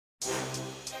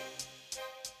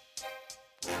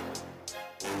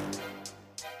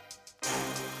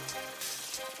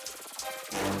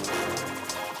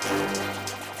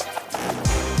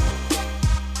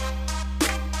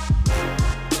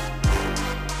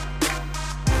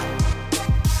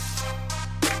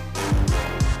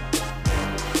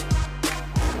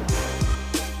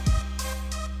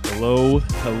Hello,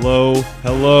 hello,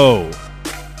 hello.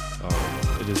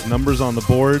 It is numbers on the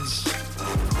boards.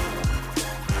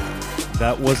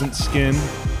 That wasn't skin.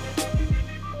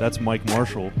 That's Mike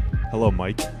Marshall. Hello,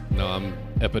 Mike. No, I'm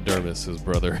Epidermis, his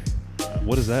brother.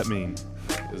 What does that mean?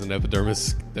 Isn't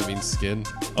epidermis, that means skin?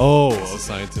 Oh, It's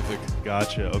scientific.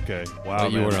 gotcha. Okay. Wow,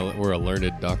 You man. were a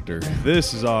learned doctor.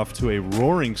 This is off to a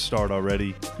roaring start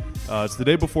already. It's the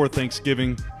day before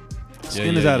Thanksgiving.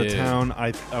 Skin is out of town.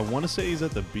 I want to say he's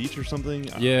at the beach or something.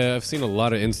 Yeah, I've seen a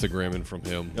lot of Instagramming from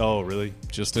him. Oh, really?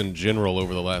 Just in general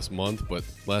over the last month, but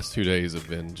last 2 days have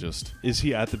been just Is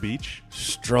he at the beach?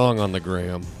 strong on the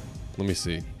gram. Let me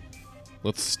see.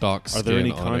 Let's stalk skin. Are there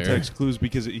any on context air. clues?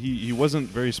 Because he wasn't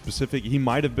very specific. He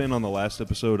might have been on the last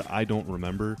episode. I don't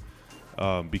remember.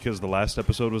 Because the last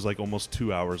episode was like almost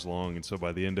 2 hours long. And so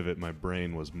by the end of it, my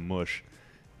brain was mush.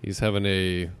 He's having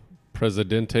a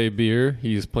Presidente beer.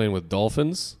 He's playing with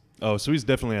dolphins. Oh, so he's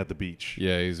definitely at the beach.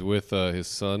 Yeah, he's with his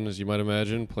son, as you might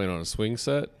imagine, playing on a swing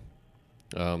set.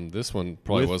 This one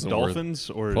probably With wasn't dolphins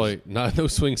worth, or probably not no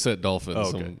swing set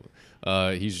dolphins. Oh,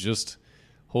 okay. He's just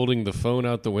holding the phone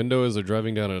out the window as they're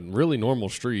driving down a really normal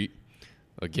street.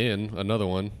 Again, another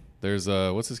one. There's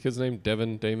what's his kid's name?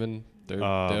 Desmond.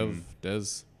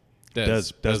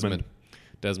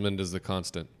 Desmond is the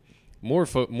constant. More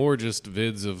just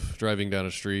vids of driving down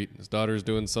a street. His daughter's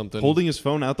doing something. Holding his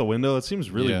phone out the window? That seems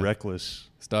really Yeah. reckless.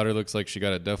 His daughter looks like she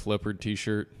got a Def Leppard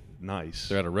T-shirt. Nice.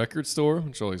 They're at a record store,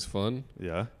 which is always fun.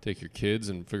 Yeah. Take your kids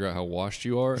and figure out how washed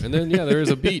you are. And then, yeah, there is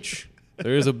a beach.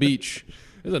 There is a beach.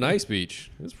 It's a nice beach.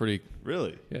 It's pretty.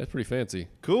 Really? Yeah, it's pretty fancy.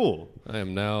 Cool.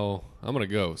 I'm going to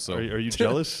go. So Are you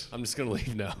jealous? I'm just going to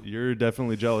leave now. You're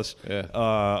definitely jealous. Yeah.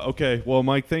 Okay. Well,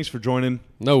 Mike, thanks for joining.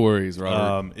 No worries,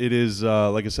 Robert. It is,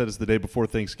 like I said, it's the day before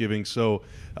Thanksgiving. So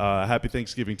happy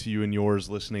Thanksgiving to you and yours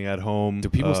listening at home. Do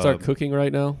people start cooking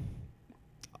right now?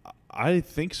 I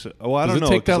think so. Oh, I Does don't know. it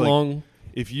take that 'cause, like, long?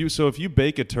 If you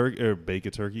bake a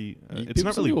turkey, it's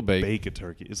not some really people bake a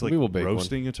turkey. It's like people bake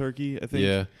roasting a turkey, I think.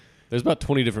 Yeah. There's about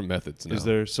 20 different methods now. Is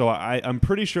there? So I'm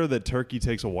pretty sure that turkey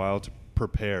takes a while to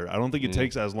prepare. I don't think it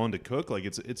takes as long to cook. Like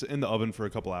it's in the oven for a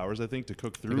couple hours, I think, to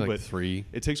cook through. Like but 3.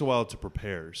 it takes a while to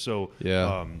prepare. So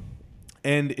Yeah.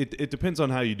 And it depends on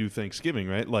how you do Thanksgiving,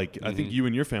 right? Like I think you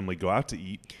and your family go out to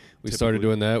eat. We started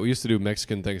doing that. We used to do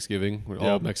Mexican Thanksgiving, all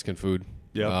Yep. Mexican food.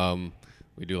 Yep.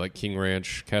 We do like King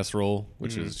Ranch casserole,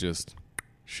 which is just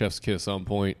chef's kiss on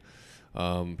point.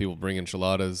 People bring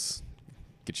enchiladas,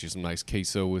 get you some nice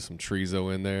queso with some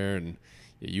chorizo in there, and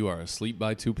you are asleep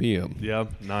by 2 p.m. Yeah,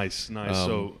 nice.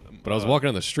 So, But I was walking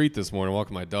on the street this morning,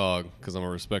 walking my dog, because I'm a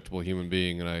respectable human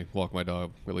being, and I walk my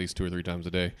dog at least 2 or 3 times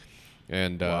a day.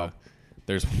 And Wow.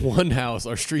 there's one house.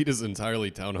 Our street is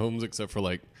entirely townhomes, except for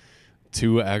like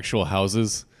 2 actual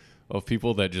houses of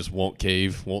people that just won't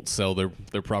cave, won't sell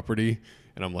their property.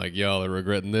 And I'm like, y'all are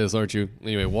regretting this, aren't you?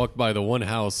 Anyway, walked by the one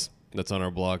house that's on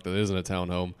our block that isn't a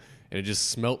townhome, and it just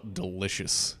smelled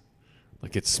delicious.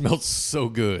 Like, it smelled so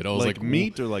good. I was like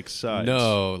meat or like sides?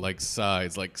 No, like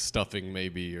sides, like stuffing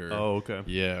maybe. Or Oh, okay.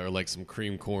 Yeah, or like some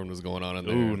cream corn was going on in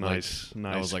there. Ooh, Like, nice.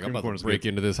 I was like, Cream I'm corn about is to break good.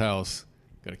 into this house.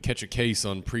 Got to catch a case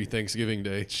on pre-Thanksgiving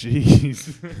Day.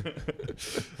 Jeez.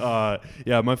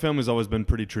 Yeah, my family's always been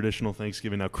pretty traditional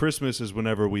Thanksgiving. Now, Christmas is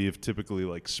whenever we've typically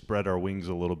like spread our wings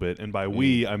a little bit. And by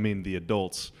we, I mean the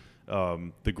adults,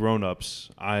 the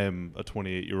grown-ups. I am a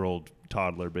 28-year-old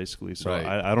toddler, basically. So Right.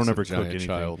 I don't It's a ever cook giant anything.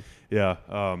 child. Yeah.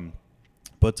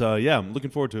 But yeah, I'm looking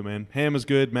forward to it, man. Ham is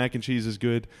good. Mac and cheese is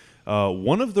good.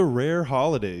 One of the rare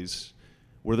holidays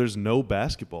where there's no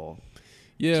basketball.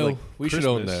 Yeah, like we should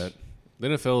own Christmas. that. The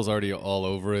NFL is already all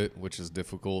over it, which is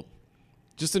difficult.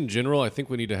 Just in general, I think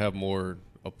we need to have more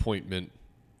appointment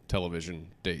television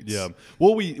dates. Yeah.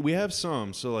 Well, we have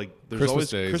some. So like, there's Christmas always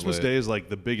Day is Christmas lit. Day is like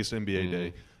the biggest NBA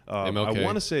day. MLK. I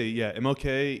want to say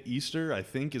MLK, Easter. I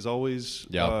think is always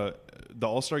the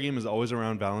All-Star game is always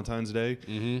around Valentine's Day,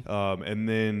 and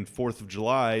then 4th of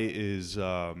July is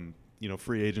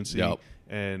free agency, Yep.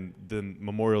 and then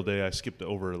Memorial Day. I skipped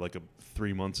over like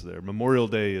 3 months there. Memorial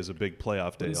Day is a big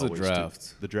playoff day. When's the always, too.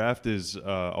 draft? The draft is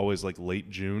always like late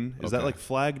June. Is that Okay. like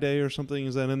Flag Day or something?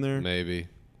 Is that in there? Maybe.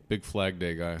 Big Flag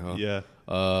Day guy, huh? Yeah.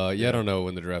 I don't know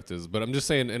when the draft is, but I'm just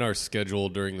saying in our schedule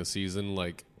during the season,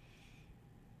 like,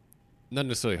 not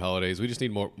necessarily holidays. We just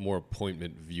need more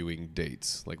appointment viewing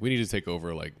dates. Like, we need to take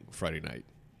over like Friday night.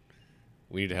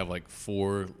 We need to have like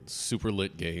 4 super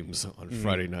lit games on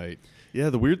Friday night. Yeah,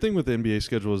 the weird thing with the NBA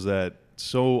schedule is that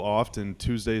so often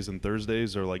Tuesdays and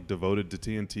Thursdays are like devoted to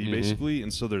TNT basically,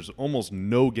 and so there's almost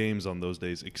no games on those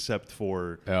days except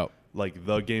for Yeah. like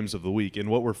the games of the week. And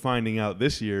what we're finding out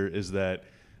this year is that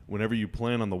whenever you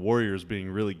plan on the Warriors being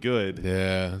really good,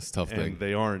 Yeah, it's a tough and thing.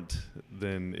 they aren't,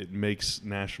 then it makes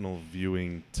national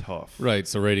viewing tough. Right,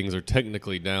 so ratings are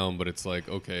technically down, but it's like,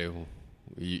 okay, well,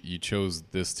 you chose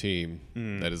this team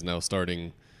that is now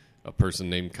starting a person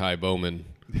named Kai Bowman,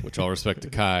 which all respect to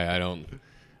Kai.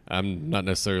 I'm not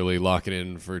necessarily locking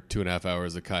in for 2.5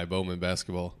 hours of Kai Bowman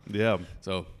basketball. Yeah.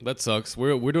 So that sucks.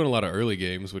 We're doing a lot of early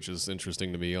games, which is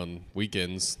interesting to me on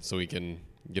weekends, so we can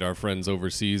get our friends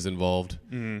overseas involved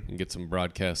and get some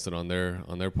broadcasted on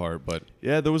their part. But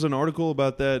Yeah, there was an article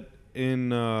about that in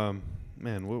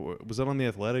was that on The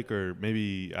Athletic or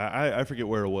maybe I forget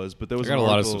where it was, but there was I got an a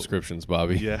lot of article- subscriptions,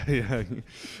 Bobby. Yeah.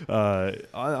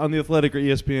 On The Athletic or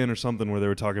ESPN or something where they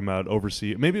were talking about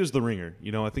overseas. Maybe it was The Ringer.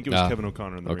 I think it was Kevin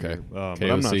O'Connor in The Okay. Ringer. But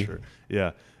I'm not KOC. sure.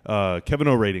 Yeah. Kevin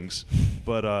O ratings.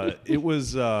 But it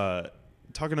was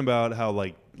talking about how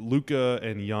like Luka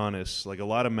and Giannis, like a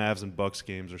lot of Mavs and Bucks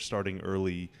games are starting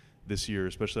early this year,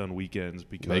 especially on weekends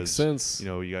because Makes sense. You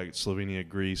got Slovenia,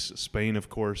 Greece, Spain, of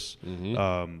course,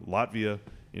 Latvia,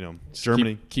 Just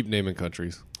Germany. Keep naming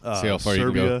countries. See how far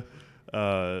you can Serbia.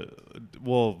 go.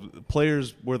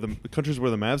 Players where the countries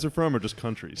where the Mavs are from, or just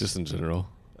countries? Just in general.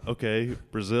 Okay,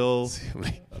 Brazil, See how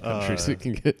many countries we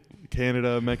can get.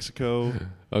 Canada, Mexico.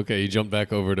 Okay, you jumped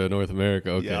back over to North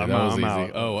America. Okay, Yeah, that was I'm easy.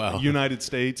 out. Oh, wow. United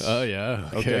States. Oh, yeah.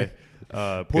 Okay.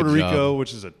 Okay. Puerto Good Rico, job.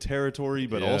 which is a territory,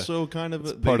 but Yeah. also kind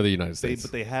of part of the United States.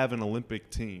 But they have an Olympic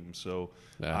team, so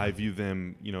Yeah. I view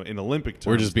them, in Olympic terms.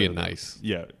 We're just being they're- nice.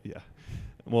 Yeah.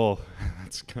 Well,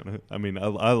 that's kind of. I mean, I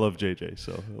love JJ,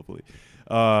 so hopefully.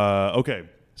 Okay,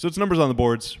 so it's numbers on the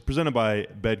boards presented by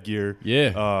Bed Gear.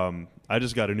 Yeah. I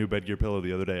just got a new Bed Gear pillow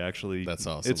the other day. Actually, That's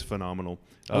awesome. It's phenomenal.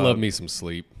 I love me some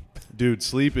sleep. Dude,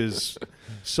 sleep is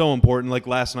so important. Like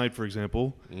last night, for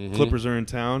example, Mm-hmm. Clippers are in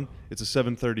town. It's a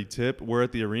 7:30 tip. We're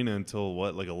at the arena until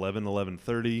like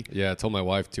 11:30. Yeah, I told my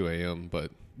wife 2 a.m.,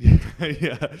 but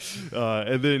Yeah.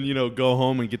 And then, go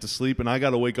home and get to sleep. And I got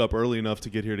to wake up early enough to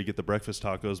get here to get the breakfast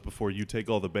tacos before you take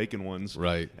all the bacon ones.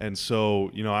 right. And so,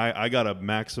 I got to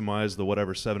maximize the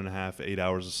whatever 7.5, 8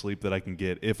 hours of sleep that I can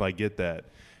get if I get that.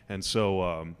 And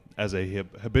so as a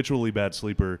habitually bad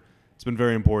sleeper, it's been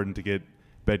very important to get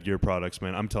Bed Gear products,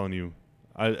 man. I'm telling you,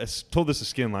 I told this to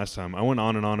Skin last time. I went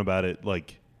on and on about it.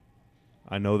 Like,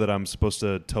 I know that I'm supposed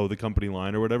to toe the company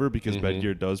line or whatever because Bed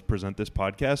Gear does present this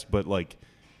podcast, but like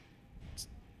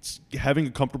having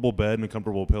a comfortable bed and a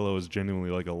comfortable pillow is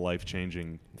genuinely like a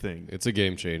life-changing thing. It's a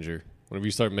game changer. Whenever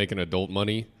you start making adult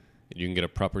money, and you can get a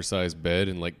proper sized bed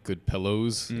and like good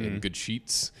pillows and good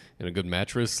sheets and a good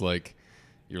mattress, like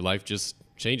your life just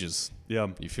changes. Yeah.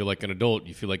 You feel like an adult.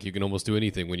 You feel like you can almost do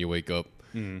anything when you wake up.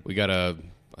 We got I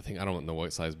don't know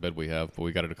what size bed we have, but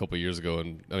we got it a couple of years ago.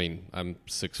 And I mean, I'm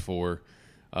 6'4",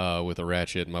 with a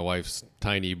ratchet. My wife's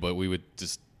tiny, but we would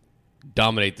just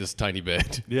dominate this tiny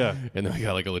bed. Yeah. And then we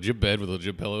got like a legit bed with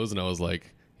legit pillows. And I was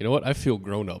like, you know what? I feel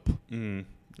grown up.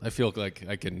 I feel like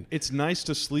I can. It's nice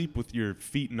to sleep with your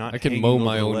feet not. I can hanging mow over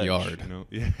my the own ledge, yard.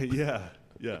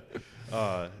 Yeah.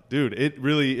 Dude, it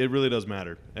really does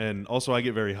matter. And also, I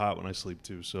get very hot when I sleep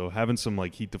too. So having some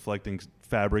like heat deflecting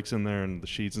fabrics in there and the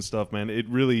sheets and stuff, man, it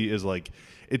really is like.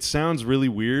 It sounds really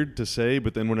weird to say,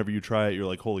 but then whenever you try it, you're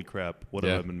like, holy crap, what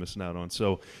have I been missing out on?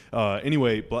 So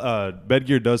anyway, Bed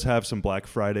Gear does have some Black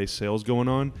Friday sales going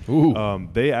on. Ooh.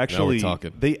 They actually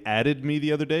talking. they added me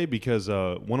the other day because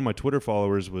one of my Twitter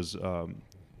followers was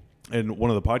and one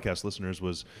of the podcast listeners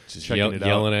was Just checking it out.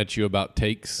 yelling at you about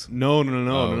takes. No.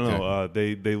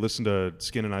 okay. They listened to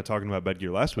Skin and I talking about Bed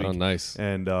Gear last week. Oh, nice.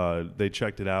 And they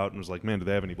checked it out and was like, man, do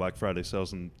they have any Black Friday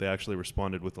sales? And they actually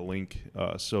responded with a link.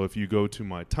 So if you go to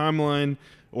my timeline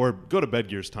or go to Bed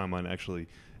Gear's timeline, actually,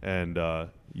 and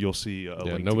you'll see a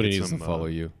link. Nobody to get needs some, to follow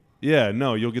you. Yeah,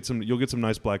 no, you'll get some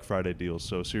nice Black Friday deals.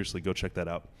 So seriously, go check that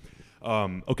out.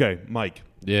 Okay, Mike.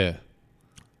 Yeah.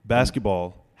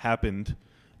 Basketball happened.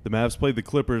 The Mavs played the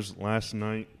Clippers last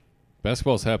night.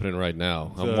 Basketball's happening right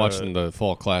now. I'm watching the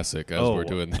Fall Classic as we're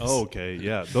doing this. Oh, okay,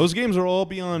 yeah. Those games are all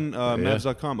be on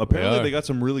Mavs.com. Apparently, they got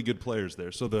some really good players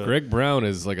there. So Greg Brown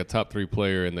is like a top 3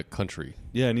 player in the country.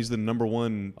 Yeah, and he's the number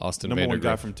one guy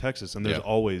Vandergrift. from Texas, and there's Yeah.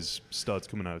 always studs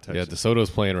coming out of Texas. Yeah,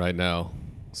 DeSoto's playing right now,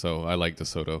 so I like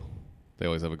DeSoto. They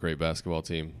always have a great basketball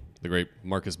team. The great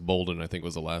Marcus Bolden, I think,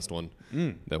 was the last one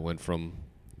that went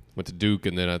to Duke,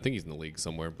 and then I think he's in the league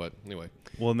somewhere. But anyway.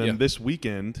 Well, and then this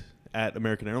weekend at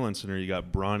American Airlines Center, you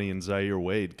got Bronny and Zaire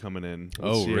Wade coming in with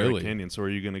Oh, Sierra really? Canyon. So are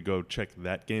you going to go check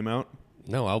that game out?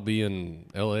 No, I'll be in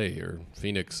L.A. or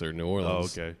Phoenix or New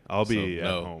Orleans. Oh, okay. I'll be So, at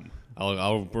no. home.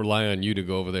 I'll rely on you to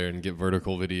go over there and get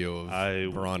vertical video of I-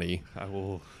 Bronny. I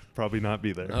will probably not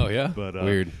be there. Oh, yeah? But,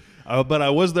 Weird. But I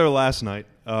was there last night.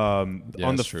 On the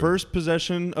it's true. first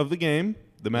possession of the game,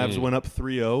 The Mavs went up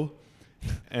 3-0,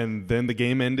 and then the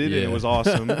game ended, and it was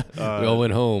awesome. We all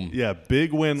went home. Yeah,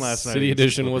 big win last night. City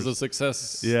Edition was a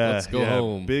success. Yeah, let's go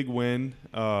home. Big win.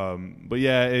 But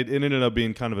yeah, it ended up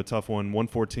being kind of a tough one.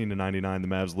 114-99, the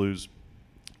Mavs lose.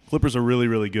 Clippers are really,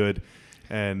 really good.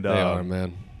 And they are,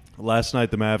 man. Last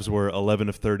night, the Mavs were 11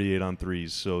 of 38 on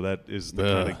threes, so that is the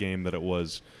kind of game that it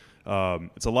was.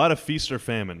 It's a lot of feast or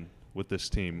famine with this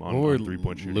team on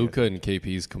three-point shooting. Luka and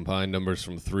KP's combined numbers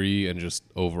from three and just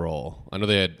overall. I know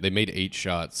they made 8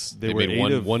 shots. They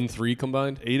made one three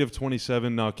combined. 8 of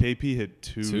 27. No, KP hit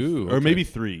two okay. or maybe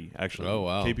 3 actually. Oh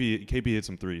wow. KP hit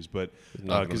some threes, but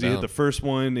because he hit the first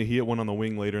one, he hit one on the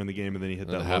wing later in the game, and then he hit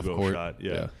that logo shot.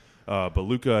 Yeah. But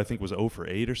Luka, I think, was 0 for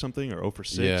 8 or something, or 0 for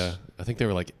 6. Yeah, I think they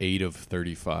were like 8 of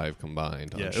 35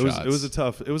 combined. Yeah, on it shots.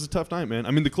 was a tough night, man.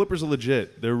 I mean, the Clippers are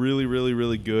legit. They're really, really,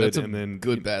 really good. That's a and then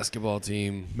good basketball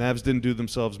team. Mavs didn't do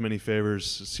themselves many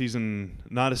favors.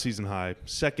 Not a season high,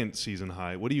 second season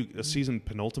high. A season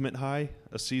penultimate high?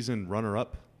 A season runner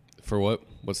up? For what?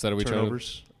 What stat are we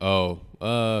turnovers? trying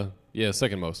to? Yeah,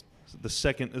 second most.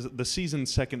 The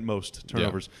season's second most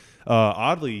turnovers. Yeah.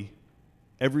 Oddly,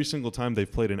 every single time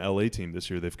they've played an LA team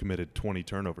this year, they've committed 20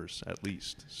 turnovers at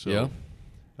least. So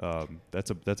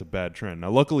that's a bad trend. Now,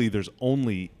 luckily, there's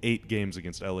only 8 games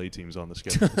against LA teams on the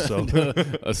schedule. So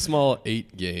a small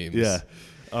 8 games. Yeah.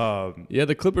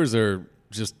 The Clippers are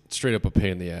just straight up a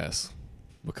pain in the ass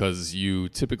because you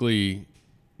typically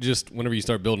just whenever you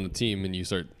start building a team and you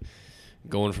start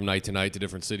going from night to night to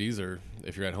different cities, or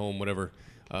if you're at home, whatever,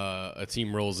 a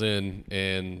team rolls in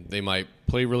and they might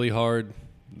play really hard.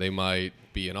 They might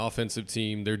be an offensive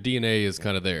team. Their DNA is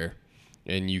kind of there,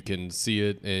 and you can see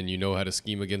it, and you know how to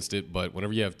scheme against it. But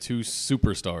whenever you have 2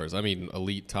 superstars, I mean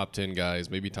elite top 10 guys,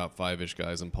 maybe top 5-ish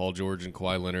guys, and Paul George and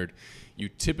Kawhi Leonard, you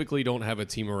typically don't have a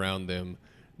team around them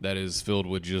that is filled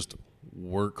with just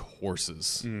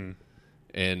workhorses.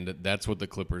 And that's what the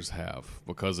Clippers have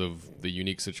because of the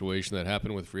unique situation that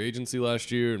happened with free agency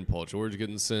last year and Paul George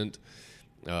getting sent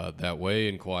that way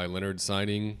and Kawhi Leonard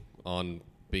signing on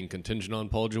being contingent on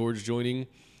Paul George joining.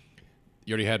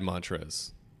 You already had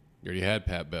Montrez. You already had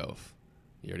Pat Bev.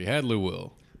 You already had Lou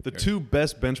Will. The 2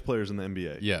 best bench players in the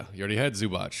NBA. Yeah, you already had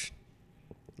Zubac.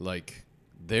 Like,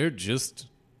 they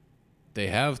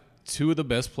have 2 of the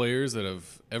best players that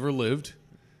have ever lived,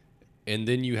 and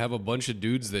then you have a bunch of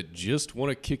dudes that just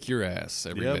want to kick your ass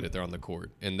every minute they're on the court,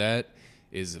 and that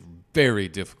is very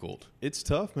difficult. It's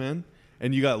tough, man.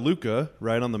 And you got Luka,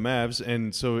 right, on the Mavs.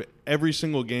 And so every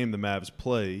single game the Mavs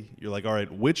play, you're like, all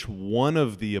right, which one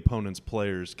of the opponent's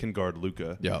players can guard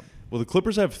Luka? Yeah. Well, the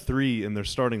Clippers have 3 in their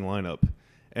starting lineup.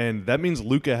 And that means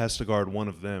Luka has to guard one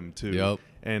of them, too. Yep.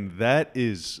 And that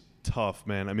is tough,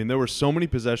 man. I mean, there were so many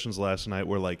possessions last night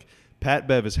where, like, Pat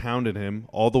Bev is hounding him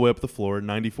all the way up the floor,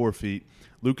 94 feet.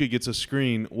 Luka gets a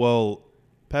screen. Well,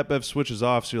 Pat Bev switches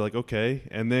off, so you're like, okay.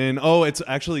 And then,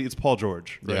 it's Paul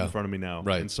George in front of me now.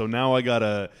 Right. And so now I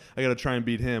gotta try and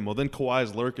beat him. Well, then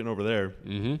Kawhi's lurking over there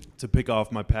to pick off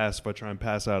my pass if I try and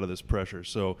pass out of this pressure.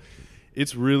 So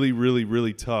it's really, really,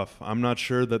 really tough. I'm not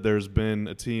sure that there's been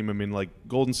a team. I mean, like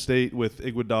Golden State with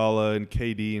Iguodala and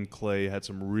KD and Clay had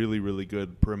some really, really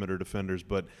good perimeter defenders,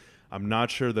 but I'm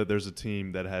not sure that there's a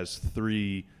team that has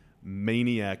 3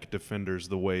 maniac defenders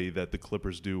the way that the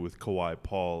Clippers do with Kawhi,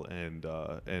 Paul, and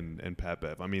Pat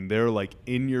Bev. I mean, they're like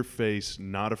in your face,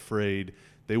 not afraid.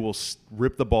 They will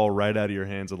rip the ball right out of your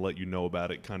hands and let you know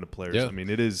about it kind of players. Yeah. I mean,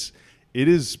 it is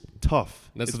tough.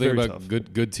 That's the thing about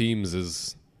good teams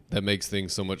is that makes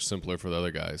things so much simpler for the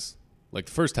other guys. Like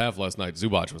the first half last night,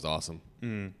 Zubac was awesome.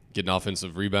 Getting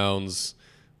offensive rebounds,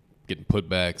 getting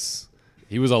putbacks.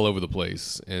 He was all over the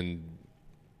place, and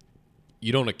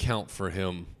you don't account for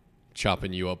him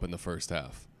chopping you up in the first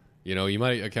half. You know, you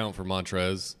might account for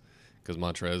Montrez because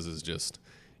Montrez is just,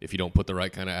 if you don't put the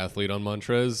right kind of athlete on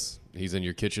Montrez, he's in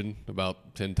your kitchen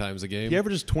about 10 times a game. He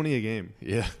averages 20 a game.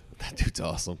 Yeah, that dude's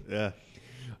awesome. Yeah.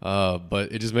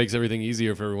 But it just makes everything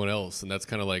easier for everyone else. And that's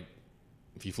kind of like,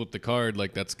 if you flip the card,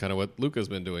 like that's kind of what Luka's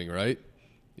been doing, right?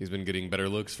 He's been getting better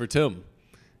looks for Tim.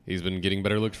 He's been getting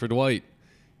better looks for Dwight.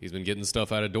 He's been getting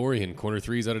stuff out of Dorian, corner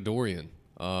threes out of Dorian.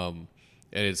 And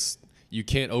you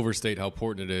can't overstate how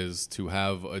important it is to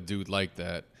have a dude like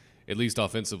that, at least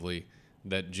offensively,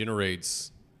 that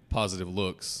generates positive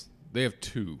looks. They have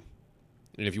 2.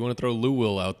 And if you want to throw Lou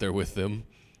Will out there with them,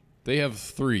 they have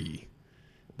 3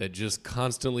 that just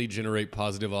constantly generate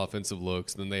positive offensive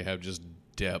looks. Then they have just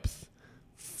depth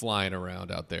flying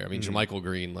around out there. I mean, JaMychal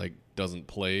Green, like, doesn't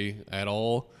play at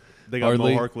all. They got Mo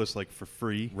Harkless, like, for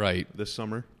free this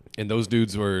summer. And those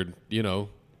dudes were,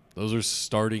 those are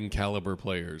starting caliber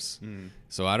players.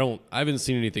 So I haven't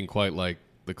seen anything quite like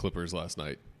the Clippers last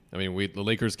night. I mean, the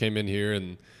Lakers came in here,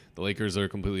 and the Lakers are a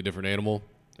completely different animal.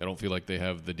 I don't feel like they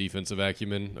have the defensive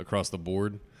acumen across the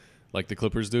board like the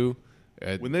Clippers do.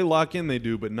 When they lock in, they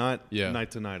do, but not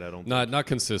night to night, I don't think. Not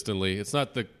consistently. It's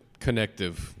not the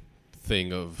connective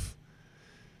thing of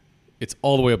it's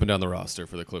all the way up and down the roster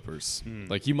for the Clippers.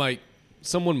 Like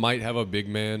someone might have a big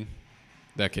man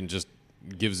that can just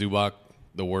give Zubac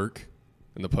the work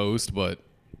in the post, but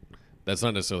that's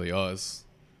not necessarily us.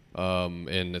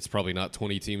 And it's probably not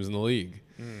 20 teams in the league.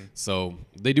 So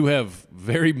they do have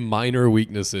very minor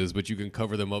weaknesses, but you can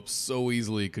cover them up so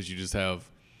easily because you just have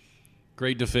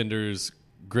great defenders,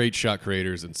 great shot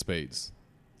creators, and spades.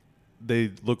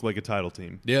 They look like a title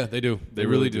team. Yeah, they do. They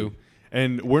really do.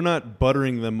 And we're not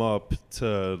buttering them up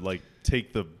to like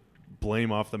take the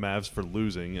blame off the Mavs for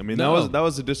losing. I mean, that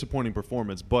was a disappointing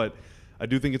performance, but I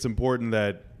do think it's important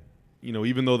that, you know,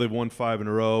 even though they've won 5 in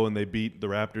a row and they beat the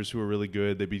Raptors, who are really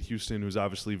good, they beat Houston, who's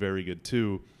obviously very good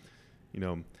too. You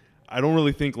know, I don't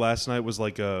really think last night was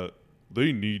like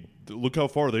look how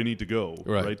far they need to go,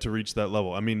 right, to reach that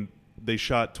level. I mean, they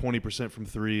shot 20% from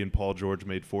 3, and Paul George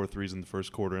made 4 threes in the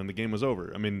first quarter, and the game was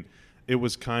over. I mean, it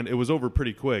was over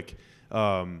pretty quick.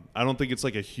 I don't think it's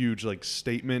like a huge like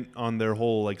statement on their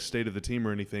whole like state of the team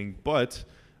or anything, but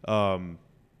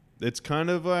it's kind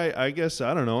of I guess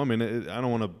I don't know. I mean, I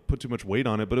don't want to put too much weight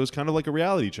on it, but it was kind of like a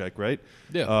reality check, right?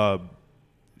 Yeah.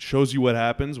 Shows you what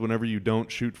happens whenever you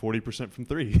don't shoot 40% from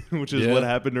 3, which is what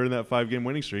happened during that 5-game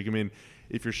winning streak. I mean,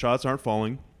 if your shots aren't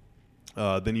falling,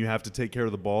 then you have to take care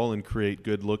of the ball and create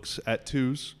good looks at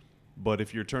twos. But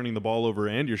if you're turning the ball over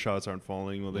and your shots aren't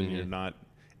falling, well, then you're not.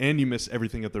 And you miss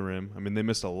everything at the rim. I mean, they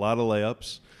missed a lot of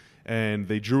layups, and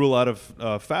they drew a lot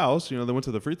of fouls. You know, they went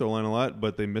to the free throw line a lot,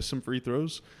 but they missed some free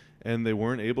throws, and they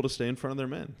weren't able to stay in front of their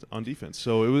men on defense.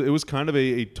 So it was kind of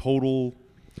a total,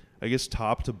 I guess,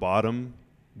 top to bottom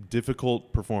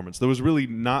difficult performance. There was really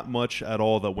not much at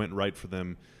all that went right for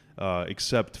them,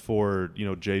 except for, you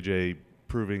know, JJ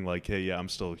proving like, hey, yeah, I'm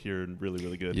still here and really,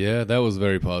 really good. Yeah, that was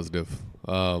very positive.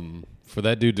 For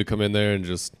that dude to come in there and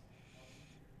just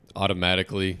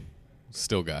automatically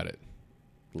still got it.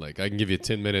 Like, I can give you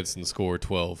 10 minutes and score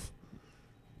 12.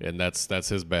 And that's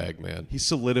his bag, man. He's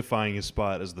solidifying his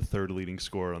spot as the third leading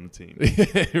scorer on the team.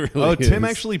 It really is. Tim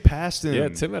actually passed him. Yeah,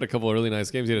 Tim had a couple of really nice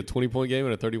games. He had a 20-point game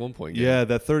and a 31-point game. Yeah,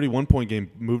 that 31-point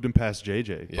game moved him past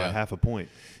JJ by half a point.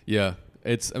 Yeah.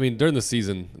 During the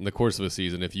season, in the course of a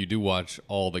season, if you do watch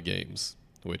all the games,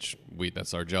 which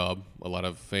that's our job, a lot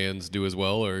of fans do as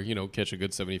well, or, you know, catch a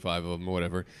good 75 of them or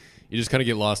whatever, you just kind of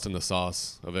get lost in the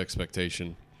sauce of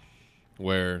expectation,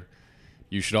 where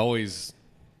you should always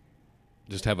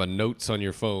just have a notes on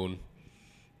your phone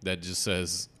that just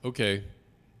says, okay,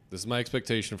 this is my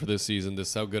expectation for this season. This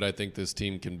is how good I think this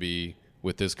team can be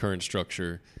with this current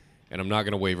structure, and I'm not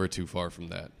going to waver too far from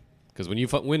that. Because when you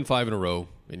win 5 in a row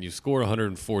and you score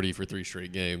 140 for 3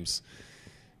 straight games,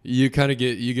 you kind of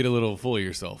get a little full of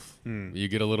yourself. You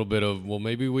get a little bit of, well,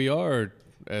 maybe we are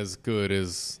as good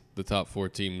as the top 4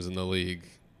 teams in the league.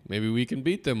 Maybe we can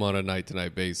beat them on a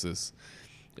night-to-night basis.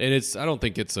 And I don't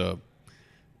think it's a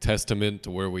testament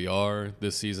to where we are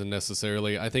this season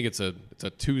necessarily. I think it's a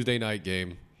Tuesday night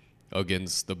game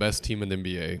against the best team in the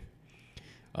NBA.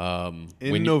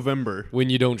 In November. When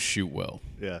you don't shoot well.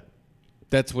 Yeah.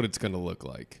 That's what it's going to look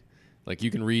like. Like,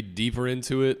 you can read deeper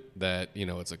into it that, you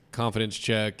know, it's a confidence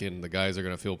check and the guys are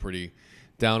going to feel pretty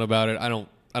down about it. I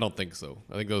don't think so.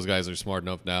 I think those guys are smart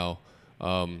enough now.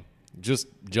 Just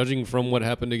judging from what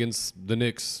happened against the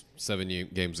Knicks 7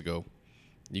 games ago.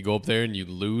 You go up there and you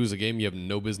lose a game you have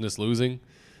no business losing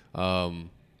for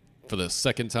the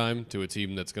second time to a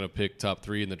team that's going to pick top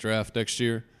 3 in the draft next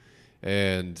year.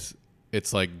 And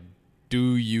it's like,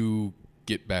 do you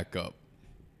get back up?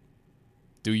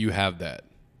 Do you have that?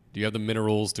 Do you have the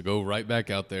minerals to go right back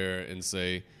out there and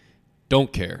say,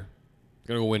 don't care.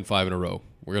 We're going to go win 5 in a row.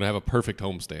 We're going to have a perfect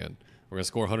homestand. We're going to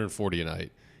score 140 a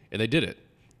night. And they did it.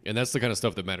 And that's the kind of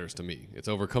stuff that matters to me. It's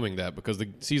overcoming that because the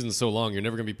season's so long, you're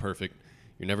never going to be perfect.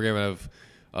 You're never going to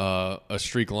have a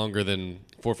streak longer than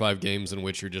 4 or 5 games in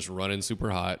which you're just running super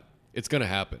hot. It's going to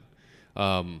happen.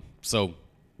 So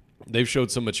they've showed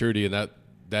some maturity in that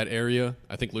area.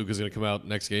 I think Luka's going to come out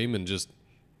next game and just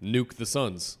nuke the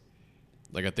Suns.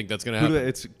 Like, I think that's going to happen.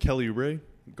 It's Kelly Oubre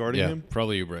guarding him? Yeah,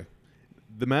 probably Oubre.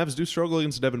 The Mavs do struggle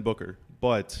against Devin Booker,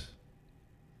 but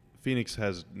Phoenix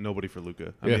has nobody for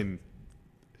Luka. I mean,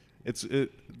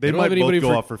 they might both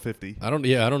go off for 50. I don't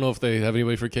know if they have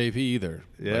anybody for KP either.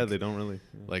 Yeah, they don't really.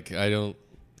 Like, I don't.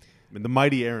 I mean, the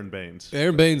mighty Aaron Baines.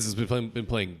 Aaron Baines has been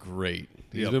playing great.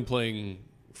 He's been playing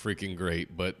freaking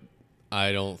great, but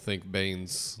I don't think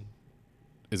Baines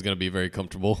is going to be very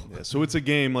comfortable. Yeah, so it's a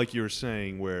game, like you were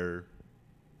saying, where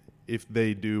if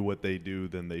they do what they do,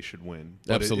 then they should win.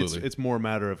 But Absolutely. It's more a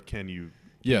matter of can you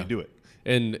do it?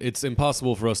 And it's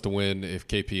impossible for us to win if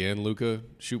KP and Luka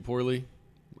shoot poorly.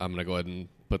 I'm going to go ahead and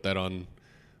put that on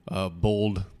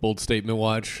bold statement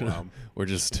watch. Wow. We're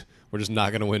just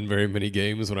not going to win very many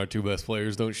games when our two best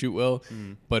players don't shoot well.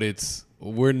 But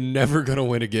we're never going to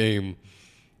win a game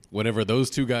whenever those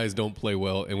two guys don't play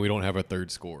well and we don't have a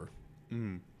third scorer.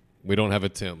 We don't have a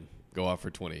Tim go off for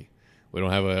 20. We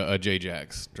don't have a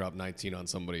J-Jax drop 19 on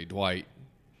somebody, Dwight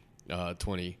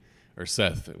 20, or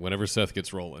Seth. Whenever Seth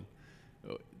gets rolling,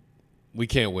 we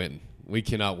can't win. We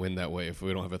cannot win that way if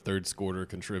we don't have a third scorer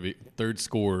contributing,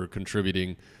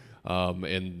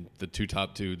 and the two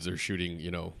top dudes are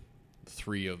shooting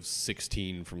 3 of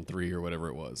 16 from 3 or whatever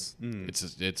it was.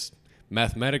 It's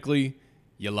mathematically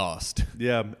you lost.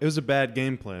 Yeah, it was a bad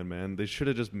game plan, man. They should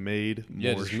have just made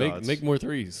more shots. Make more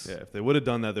threes. Yeah, if they would have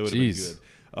done that, they would have been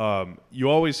good. You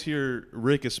always hear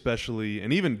Rick, especially,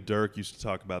 and even Dirk used to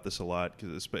talk about this a lot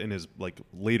because in his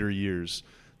later years,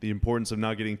 the importance of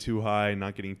not getting too high,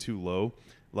 not getting too low.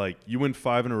 Like you win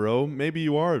 5 in a row, maybe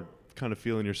you are kind of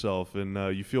feeling yourself,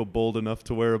 and you feel bold enough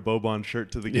to wear a Boban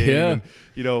shirt to the game. Yeah, and,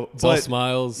 it's all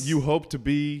smiles. You hope to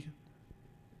be,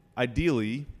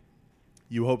 ideally,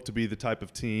 you hope to be the type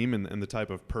of team and the type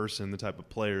of person, the type of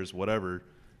players, whatever,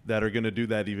 that are going to do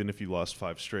that even if you lost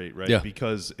 5 straight, right? Yeah.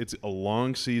 Because it's a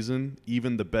long season.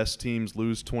 Even the best teams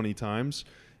lose 20 times.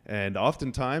 And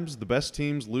oftentimes the best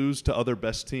teams lose to other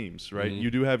best teams, right?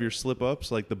 You do have your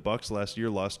slip-ups, like the Bucks last year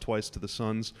lost twice to the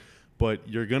Suns. But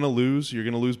you're going to lose. You're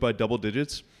going to lose by double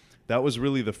digits. That was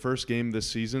really the first game this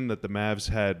season that the Mavs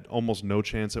had almost no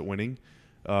chance at winning.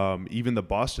 Even the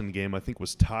Boston game, I think,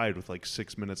 was tied with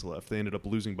 6 minutes left. They ended up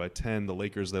losing by 10. The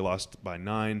Lakers, they lost by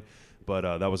 9.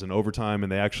 But that was in overtime,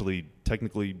 and they actually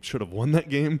technically should have won that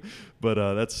game.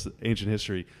 But that's ancient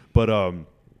history. But,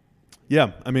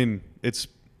 yeah, I mean,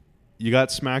 you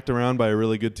got smacked around by a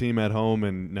really good team at home,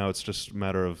 and now it's just a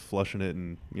matter of flushing it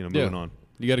and moving on.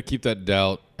 You got to keep that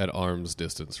doubt at arm's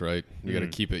distance, right? You got to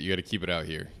keep it. You got to keep it out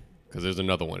here because there's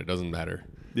another one. It doesn't matter.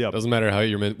 Yeah, it doesn't matter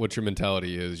what your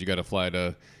mentality is. You got to fly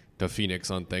to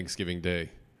Phoenix on Thanksgiving Day,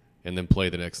 and then play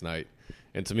the next night.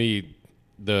 And to me,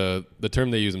 the term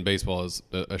they use in baseball is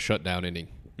a shutdown inning,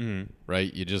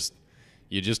 right? You just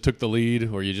took the lead,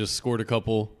 or you just scored a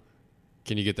couple.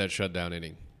 Can you get that shutdown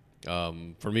inning?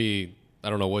 For me, I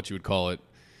don't know what you would call it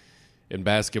in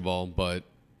basketball, but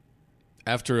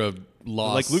after a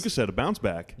loss, like Luka said, a bounce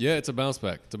back. Yeah, it's a bounce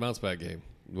back. It's a bounce back game.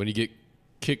 When you get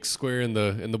kicked square in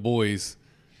the boys,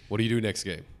 what do you do next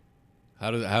game?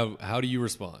 How do you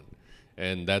respond?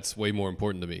 And that's way more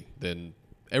important to me than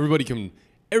everybody's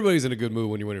in a good mood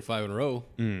when you're winning 5 in a row.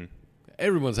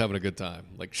 Everyone's having a good time.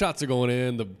 Like shots are going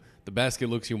in, the basket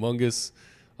looks humongous.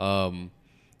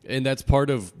 And that's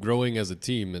part of growing as a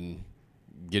team and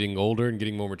getting older and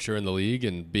getting more mature in the league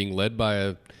and being led by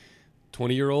a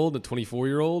 20-year-old, a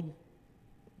 24-year-old.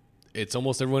 It's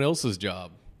almost everyone else's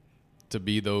job to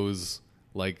be those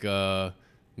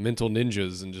mental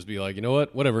ninjas and just be like, you know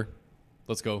what, whatever,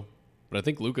 let's go. But I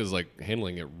think Luka's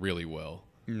handling it really well.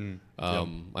 I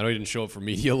know he didn't show up for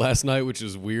media last night, which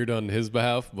is weird on his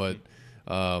behalf, but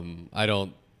I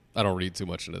don't read too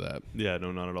much into that. Yeah,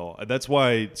 no, not at all. That's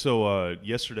why. So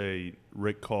yesterday,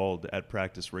 Rick called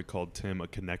Tim a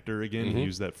connector again. He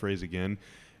used that phrase again,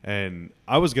 and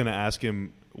I was going to ask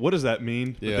him, what does that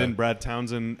mean? But then Brad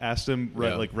Townsend asked him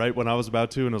right when I was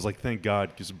about to, and I was like, thank God,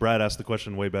 because Brad asked the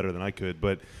question way better than I could.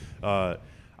 But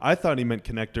I thought he meant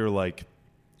connector like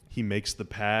he makes the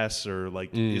pass or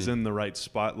is in the right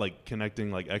spot,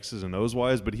 connecting X's and O's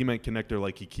wise, but he meant connector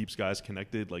like he keeps guys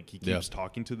connected, like he keeps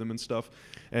talking to them and stuff.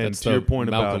 And that's to your point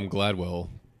Malcolm about Gladwell,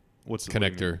 what's the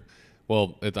connector?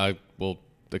 Well, I will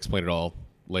explain it all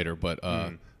later, but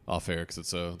off air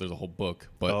because there's a whole book.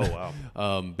 But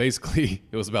basically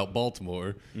it was about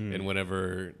Baltimore, and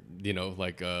whenever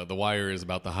The Wire is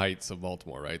about the heights of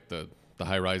Baltimore, right? The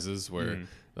high rises where.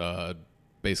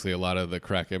 Basically, a lot of the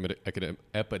crack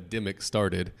epidemic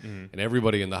started, and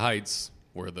everybody in the Heights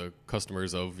were the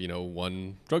customers of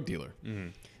one drug dealer.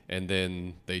 And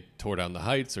then they tore down the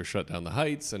Heights or shut down the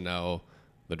Heights, and now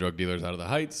the drug dealer's out of the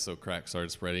Heights, so crack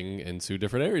started spreading into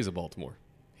different areas of Baltimore.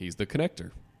 He's the connector.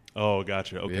 Oh,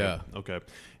 gotcha. Okay. Yeah. Okay.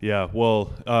 Yeah.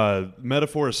 Well,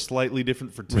 metaphor is slightly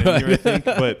different for Tim here, I think,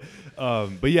 but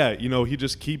yeah, he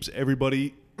just keeps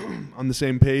everybody on the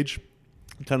same page,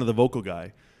 kind of the vocal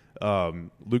guy.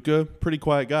 Luka, pretty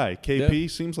quiet guy. KP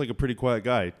seems like a pretty quiet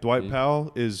guy. Dwight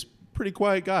Powell is pretty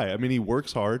quiet guy. I mean, he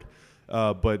works hard,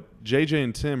 but JJ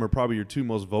and Tim are probably your two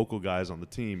most vocal guys on the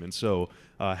team. And so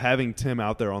having Tim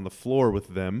out there on the floor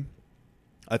with them,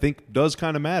 I think does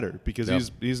kind of matter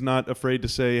because he's not afraid to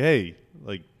say, hey,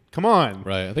 like, come on.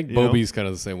 Right. I think Bobby's kind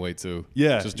of the same way too.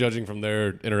 Yeah. Just judging from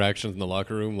their interactions in the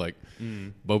locker room, like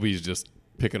Bobby's just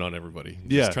picking on everybody.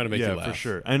 Just trying to make you laugh. For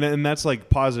sure. And that's like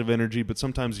positive energy, but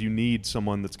sometimes you need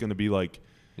someone that's going to be like,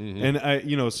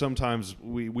 and sometimes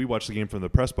we watch the game from the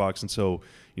press box, and so,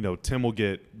 Tim will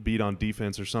get beat on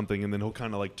defense or something, and then he'll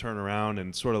kind of like turn around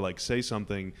and sort of like say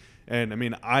something. And I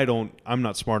mean, I'm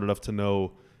not smart enough to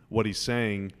know what he's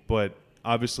saying, but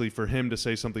obviously for him to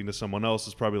say something to someone else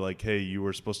is probably like, hey, you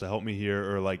were supposed to help me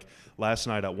here. Or like last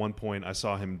night at one point I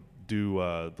saw him do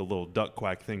the little duck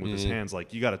quack thing with his hands.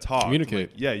 Like, you got to talk.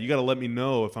 Communicate. Like, you got to let me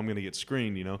know if I'm going to get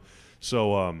screened,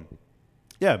 So,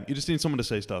 you just need someone to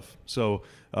say stuff. So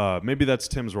maybe that's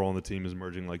Tim's role in the team, is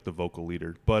emerging like the vocal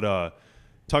leader. But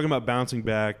talking about bouncing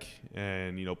back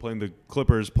and, playing the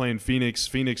Clippers, playing Phoenix.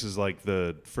 Phoenix is like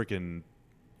the freaking,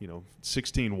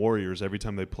 16 Warriors every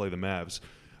time they play the Mavs.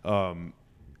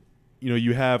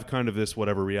 You have kind of this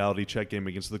reality check game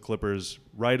against the Clippers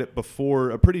right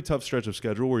before a pretty tough stretch of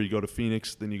schedule where you go to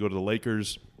Phoenix, then you go to the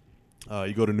Lakers,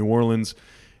 you go to New Orleans,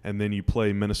 and then you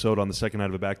play Minnesota on the second night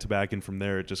of a back-to-back, and from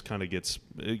there it just kind of gets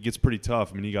pretty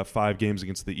tough. I mean, you got 5 games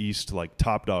against the East, like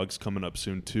top dogs coming up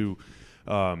soon too.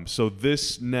 So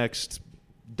this next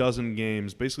dozen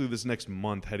games, basically this next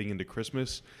month heading into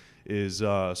Christmas, is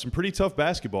some pretty tough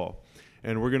basketball.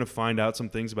 And we're going to find out some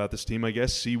things about this team, I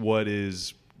guess, see what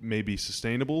is maybe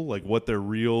sustainable, like what their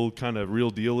real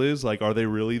deal is. Like, are they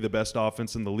really the best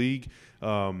offense in the league?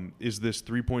 Is this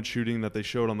three-point shooting that they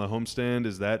showed on the homestand,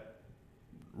 is that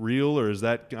real, or is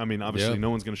that, I mean, obviously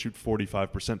no one's going to shoot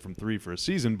 45% from three for a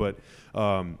season, but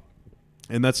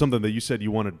and that's something that you said you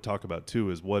wanted to talk about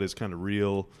too, is what is kind of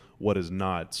real, what is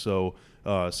not. So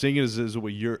seeing it as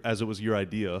it was your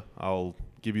idea, I'll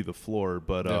give you the floor,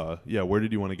 but where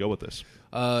did you want to go with this?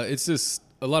 It's just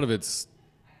a lot of it's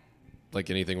like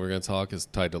anything we're going to talk is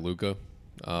tied to Luka.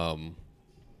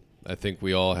 I think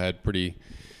we all had pretty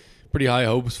high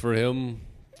hopes for him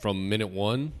from minute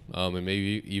one, and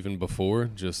maybe even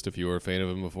before, just if you were a fan of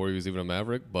him before he was even a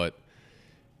Maverick. But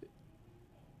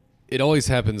it always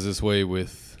happens this way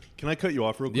with... Can I cut you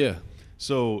off real quick? Yeah.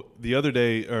 So the other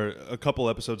day, or a couple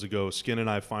episodes ago, Skin and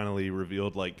I finally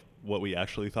revealed like what we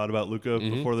actually thought about Luka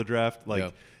before the draft.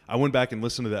 Like, I went back and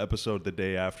listened to the episode the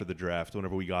day after the draft,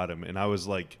 whenever we got him, and I was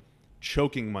like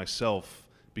choking myself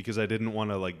because I didn't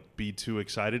want to like be too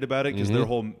excited about it, because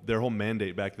their whole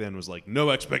mandate back then was like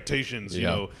no expectations. You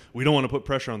know, we don't want to put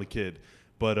pressure on the kid.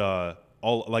 But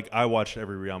I watched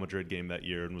every Real Madrid game that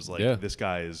year and was like, this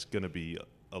guy is gonna be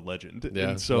a legend. Yeah.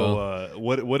 And so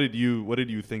what did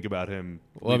you think about him?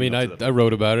 Well, I mean, I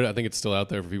wrote about it. I think it's still out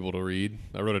there for people to read.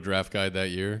 I wrote a draft guide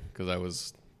that year because I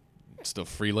was still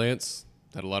freelance,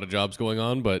 had a lot of jobs going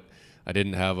on, but I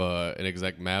didn't have an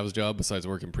exact Mavs job besides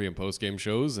working pre and post game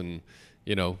shows. And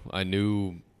I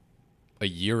knew a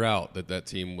year out that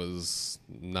team was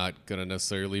not going to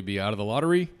necessarily be out of the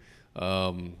lottery.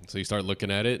 So you start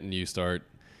looking at it and you start,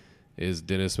 is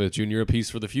Dennis Smith Jr. a piece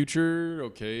for the future?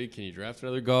 Okay, can you draft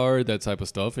another guard? That type of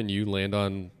stuff. And you land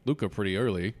on Luka pretty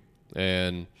early.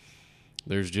 And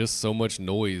there's just so much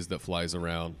noise that flies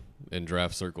around in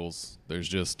draft circles. I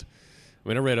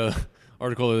read a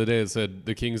article the other day that said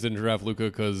the Kings didn't draft Luka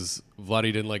because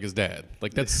Vladdy didn't like his dad.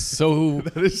 Like, that's so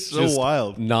that is so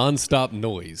wild. Nonstop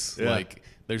noise. Yeah. Like,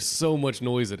 there's so much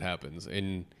noise that happens,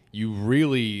 and you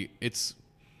really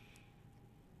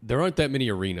there aren't that many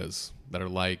arenas that are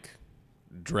like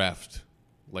draft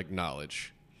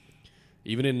knowledge,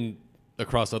 even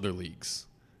across other leagues.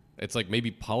 It's like maybe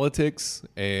politics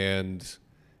and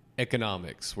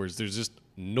economics, whereas there's just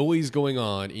noise going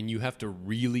on, and you have to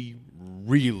really,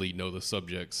 really know the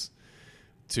subjects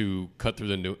to cut through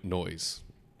the noise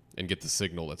and get the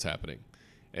signal that's happening.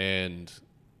 And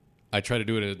I try to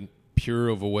do it in pure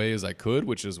of a way as I could,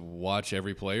 which is watch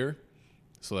every player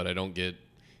so that I don't get,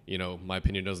 my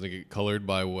opinion doesn't get colored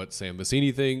by what Sam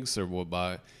Vecini thinks or what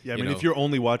by... Yeah, I mean, if you're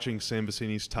only watching Sam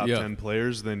Vecini's top 10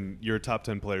 players, then your top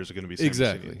 10 players are going to be Sam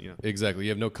Vecini. Exactly.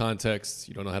 You have no context.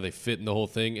 You don't know how they fit in the whole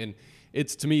thing. And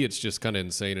to me, it's just kind of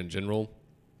insane in general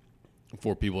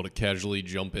for people to casually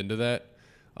jump into that.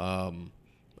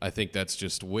 I think that's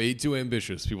just way too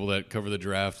ambitious. People that cover the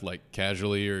draft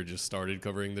casually or just started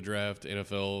covering the draft,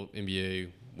 NFL,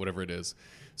 NBA, whatever it is.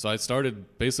 So I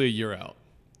started basically a year out,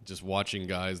 just watching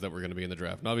guys that were going to be in the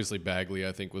draft. And obviously Bagley,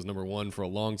 I think, was number one for a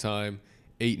long time.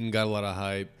 Ayton got a lot of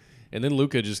hype. And then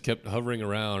Luka just kept hovering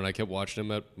around, and I kept watching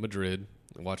him at Madrid.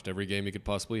 I watched every game he could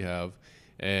possibly have.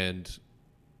 And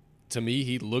to me,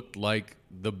 he looked like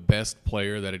the best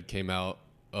player that had came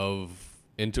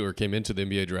into the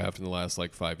NBA draft in the last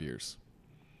 5 years.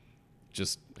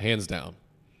 Just hands down.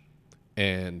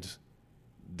 and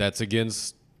that's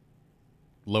against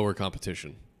lower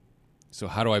competition. So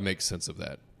how do I make sense of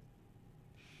that?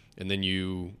 And then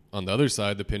on the other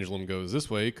side, the pendulum goes this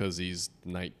way because he's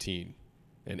 19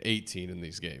 and 18 in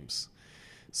these games.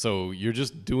 So you're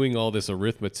just doing all this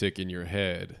arithmetic in your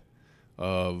head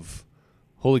of,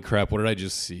 holy crap, what did I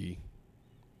just see?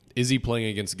 Is he playing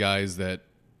against guys that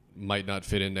might not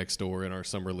fit in next door in our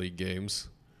summer league games?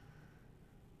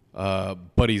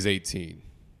 But he's 18.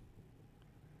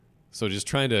 So just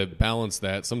trying to balance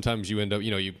that. Sometimes you end up,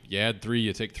 you add 3,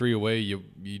 you take 3 away, you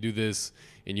do this,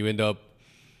 and you end up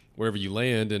wherever you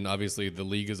land. And obviously the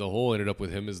league as a whole ended up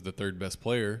with him as the 3rd best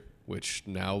player, which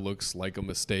now looks like a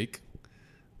mistake.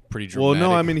 Pretty dramatic. Well,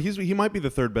 no, I mean, he might be the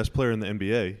 3rd best player in the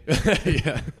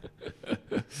NBA.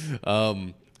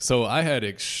 Yeah. So I had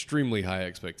extremely high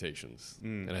expectations,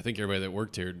 and I think everybody that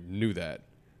worked here knew that.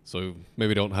 So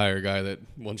maybe don't hire a guy that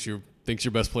once you thinks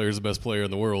your best player is the best player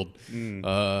in the world,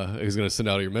 is going to send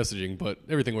out your messaging. But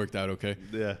everything worked out okay.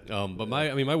 Yeah. But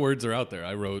my words are out there.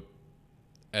 I wrote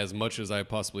as much as I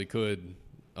possibly could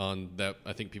on that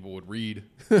I think people would read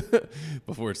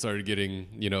before it started getting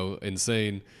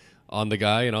insane on the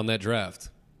guy and on that draft.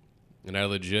 And I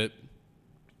legit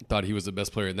thought he was the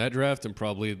best player in that draft and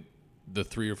probably the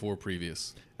 3 or 4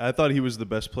 previous. I thought he was the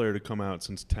best player to come out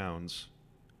since Towns.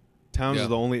 Towns is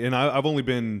the only, and I've only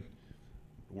been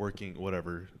working,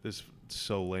 whatever. This is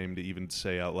so lame to even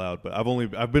say out loud, but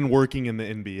I've been working in the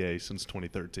NBA since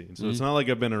 2013, so it's not like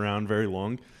I've been around very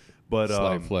long. But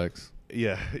slight flex.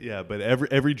 Yeah. But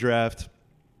every draft,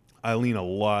 I lean a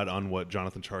lot on what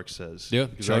Jonathan Tjarks says. Yeah,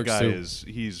 because that guy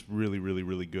he's really, really,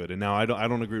 really good. And now I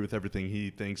don't agree with everything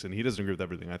he thinks, and he doesn't agree with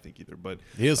everything I think either. But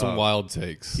he has some wild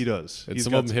takes. He does, and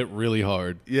some of them hit really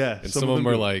hard. Yeah, and some of them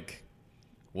are like,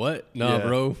 "What? Nah,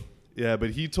 bro." Yeah,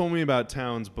 but he told me about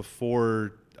Towns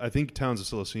before. I think Towns is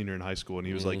still a senior in high school, and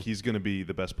he was like, he's going to be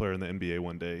the best player in the NBA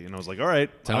one day. And I was like, all right,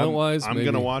 talent-wise, I'm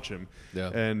going to watch him. Yeah.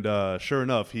 And sure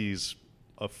enough, he's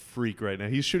a freak right now.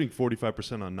 He's shooting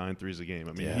 45% on 9 threes a game.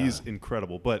 I mean, he's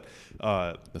incredible. But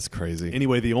that's crazy.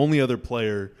 Anyway, the only other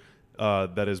player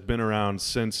that has been around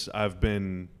since I've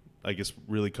been, I guess,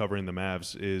 really covering the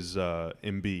Mavs is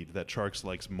Embiid, that Tjarks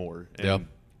likes more. And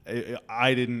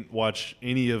I didn't watch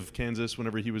any of Kansas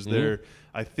whenever he was there.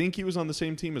 I think he was on the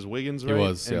same team as Wiggins, right? He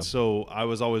was, and so I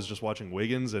was always just watching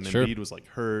Wiggins, and Embiid was like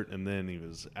hurt, and then he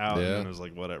was out, and then it was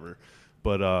like whatever.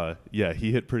 But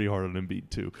he hit pretty hard on Embiid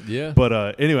too. Yeah.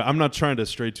 But anyway, I'm not trying to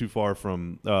stray too far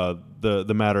from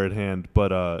the matter at hand.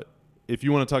 But if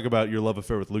you want to talk about your love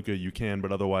affair with Luka, you can.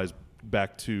 But otherwise,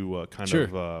 back to kind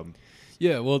of.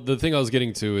 Yeah. Well, the thing I was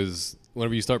getting to is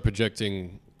whenever you start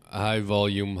projecting high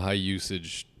volume, high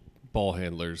usage ball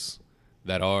handlers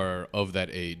that are of that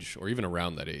age or even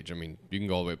around that age. I mean, you can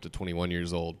go all the way up to 21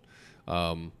 years old.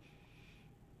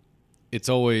 It's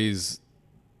always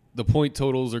the point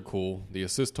totals are cool. The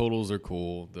assist totals are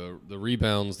cool. The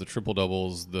rebounds, the triple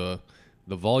doubles, the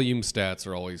volume stats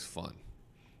are always fun.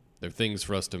 They're things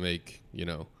for us to make,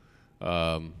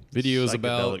 videos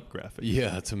about. Graphics.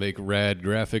 Yeah, to make rad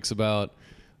graphics about.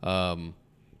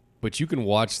 But you can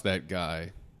watch that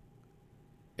guy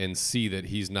and see that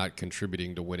he's not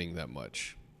contributing to winning that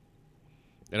much.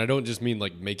 And I don't just mean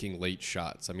like making late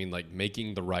shots. I mean like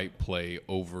making the right play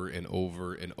over and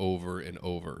over and over and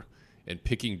over and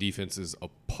picking defenses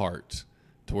apart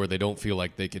to where they don't feel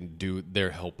like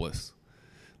they're helpless.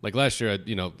 Like last year,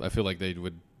 I feel like they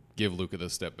would give Luka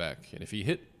the step back. And if he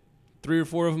hit 3 or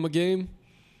 4 of them a game,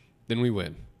 then we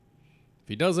win. If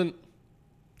he doesn't,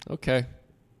 okay,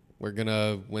 we're going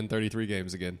to win 33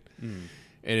 games again.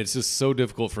 And it's just so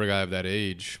difficult for a guy of that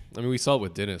age. I mean, we saw it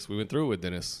with Dennis. We went through it with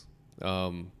Dennis.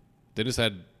 Dennis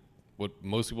had what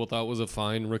most people thought was a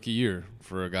fine rookie year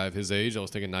for a guy of his age. I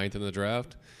was taking 9th in the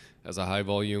draft as a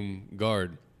high-volume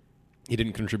guard. He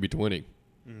didn't contribute to winning.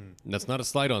 And that's not a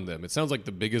slight on them. It sounds like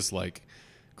the biggest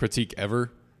critique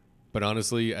ever. But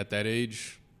honestly, at that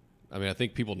age, I mean, I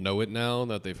think people know it now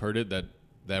that they've heard it, that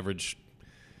the average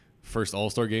first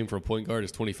All-Star game for a point guard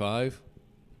is 25.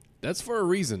 That's for a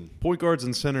reason. Point guards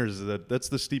and centers, that's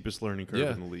the steepest learning curve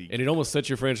in the league. And it almost sets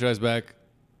your franchise back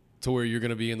to where you're going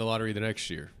to be in the lottery the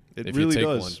next year. It really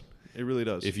does. It really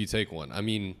does. If you take one. I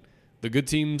mean, the good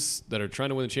teams that are trying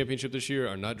to win the championship this year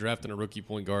are not drafting a rookie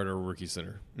point guard or a rookie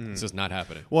center. It's just not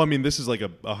happening. Well, I mean, this is like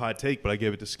a hot take, but I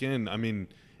gave it to Skin. I mean,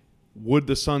 would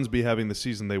the Suns be having the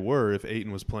season they were if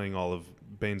Ayton was playing all of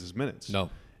Baines' minutes? No.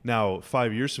 Now,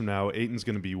 5 years from now, Ayton's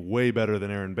going to be way better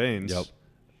than Aaron Baines. Yep.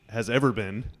 Has ever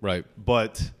been. Right.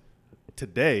 But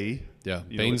today... Yeah,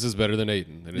 Baines is better than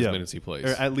Ayton in his minutes he plays. Or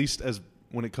at least as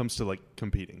when it comes to,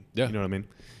 competing. Yeah. You know what I mean?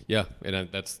 Yeah, and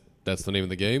that's that's the name of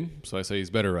the game. So I say he's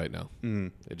better right now.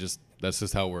 Mm. That's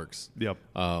just how it works. Yep.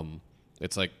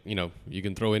 It's like, you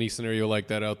can throw any scenario like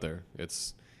that out there.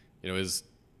 It's, is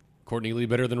Courtney Lee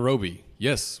better than Roby?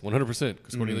 Yes, 100%,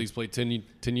 because Courtney Lee's played 10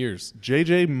 years.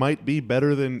 JJ might be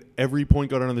better than every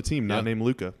point guard on the team, not named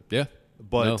Luka. Yeah.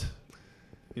 But,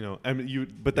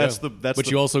 that's But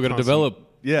you also got to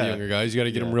develop the younger guys. You got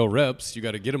to get them real reps. You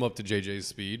got to get them up to JJ's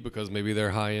speed, because maybe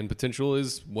their high-end potential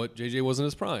is what JJ was in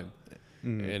his prime.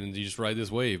 And you just ride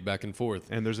this wave back and forth.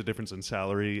 And there's a difference in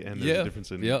salary, and there's a difference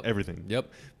in everything.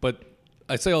 Yep. But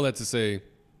I say all that to say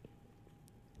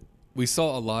we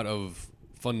saw a lot of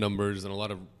fun numbers and a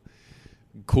lot of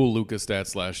cool Luka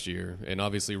stats last year, and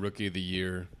obviously Rookie of the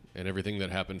Year and everything that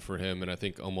happened for him, and I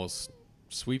think almost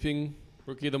sweeping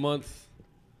Rookie of the Month.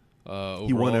 Overall.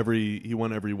 He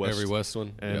won every West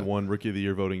one, and won Rookie of the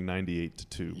Year voting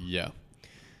 98-2. Yeah.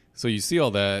 So you see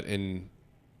all that, and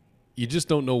you just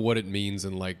don't know what it means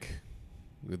in like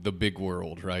the big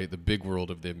world, right? The big world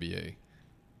of the NBA.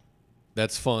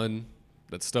 That's fun.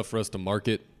 That's stuff for us to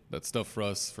market. That's stuff for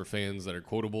us, for fans that are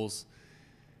quotables.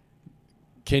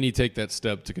 Can he take that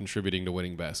step to contributing to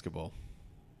winning basketball?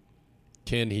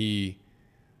 Can he,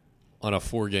 on a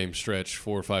 4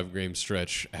 or 5 game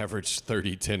stretch, average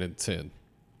 30, 10, and 10?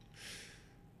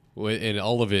 And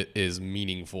all of it is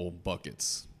meaningful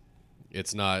buckets.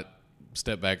 It's not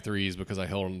step back threes because I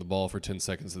held on the ball for 10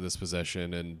 seconds of this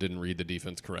possession and didn't read the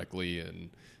defense correctly, and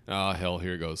hell,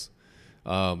 here it goes.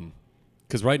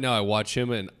 Because right now I watch him,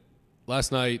 and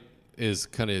last night is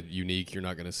kind of unique. You're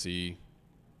not going to see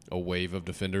a wave of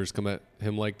defenders come at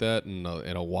him like that in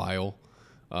a while.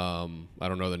 I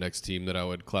don't know the next team that I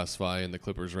would classify in the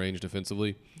Clippers range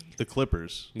defensively. The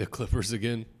Clippers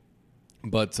again.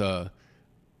 But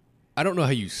I don't know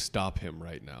how you stop him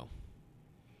right now,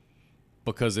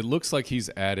 because it looks like he's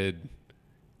added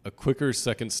a quicker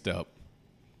second step.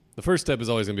 The first step is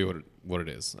always going to be what it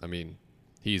is. I mean,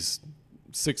 he's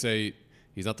 6'8".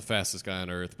 He's not the fastest guy on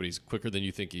earth, but he's quicker than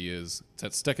you think he is. It's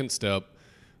that second step,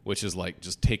 which is like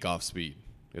just takeoff speed.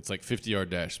 It's like 50-yard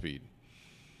dash speed.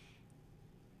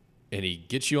 And he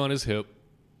gets you on his hip,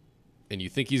 and you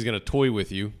think he's going to toy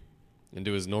with you and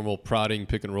do his normal prodding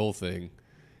pick-and-roll thing,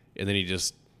 and then he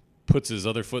just puts his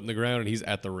other foot in the ground, and he's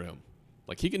at the rim.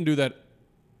 Like, he can do that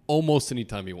almost any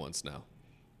time he wants now.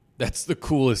 That's the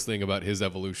coolest thing about his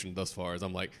evolution thus far, is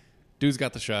I'm like, dude's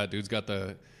got the shot, dude's got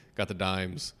the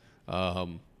dimes.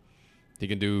 He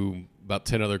can do about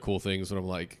 10 other cool things, but I'm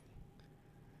like,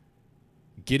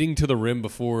 getting to the rim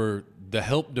before the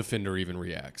help defender even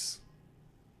reacts.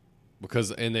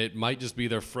 And it might just be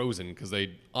they're frozen because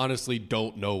they honestly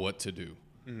don't know what to do.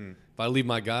 Mm-hmm. If I leave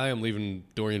my guy, I'm leaving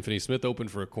Dorian Finney-Smith open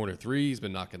for a corner 3. He's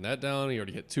been knocking that down. He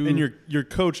already hit 2. And you're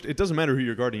coached. It doesn't matter who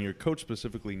you're guarding. You're coached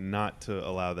specifically not to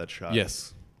allow that shot.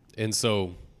 Yes. And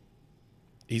so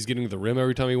he's getting to the rim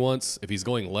every time he wants. If he's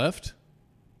going left,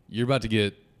 he's about to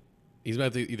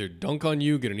either dunk on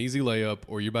you, get an easy layup,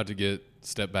 or you're about to get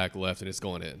step back left and it's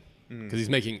going in. Because he's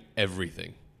making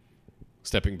everything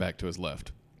stepping back to his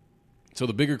left. So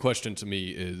the bigger question to me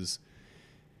is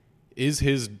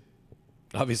his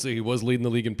 – obviously he was leading the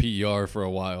league in PER for a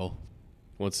while,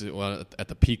 at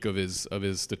the peak of his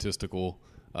statistical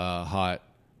hot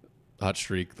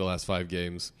streak the last 5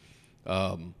 games.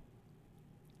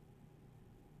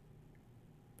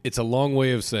 It's a long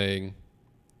way of saying,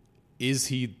 is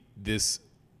he this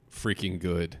freaking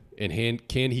good? And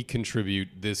can he contribute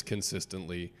this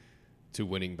consistently to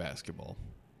winning basketball?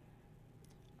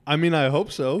 I mean, I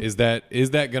hope so. Is that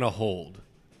going to hold?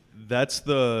 That's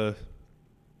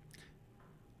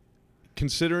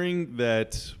considering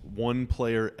that one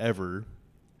player ever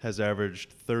has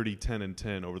averaged 30, 10, and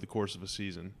 10 over the course of a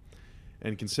season,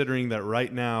 and considering that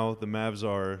right now the Mavs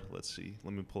are, let's see,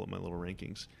 let me pull up my little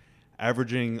rankings,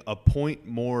 averaging a point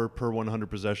more per 100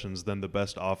 possessions than the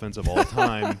best offense of all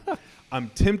time, I'm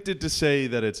tempted to say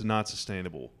that it's not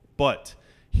sustainable. But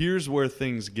here's where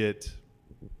things get...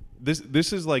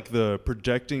 This is like the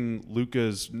projecting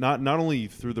Luka's not only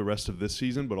through the rest of this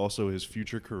season but also his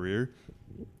future career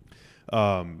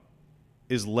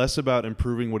is less about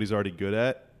improving what he's already good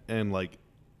at and like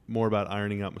more about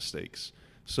ironing out mistakes.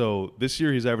 So this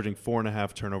year he's averaging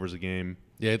 4.5 turnovers a game.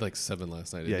 Yeah, he had like 7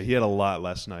 last night. Yeah, he had a lot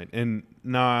last night. And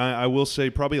now I will say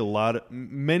probably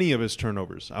many of his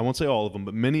turnovers, I won't say all of them,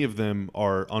 but many of them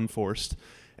are unforced.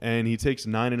 And he takes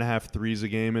 9.5 threes a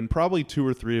game, and probably 2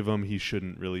 or 3 of them he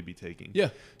shouldn't really be taking. Yeah.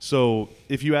 So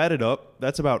if you add it up,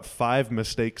 that's about 5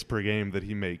 mistakes per game that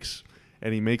he makes,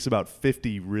 and he makes about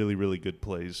 50 really, really good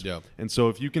plays. Yeah. And so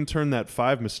if you can turn that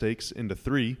 5 mistakes into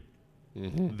 3,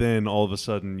 then all of a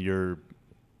sudden you're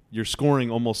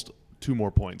scoring almost 2 more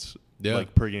points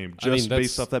like per game, just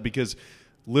based off that, because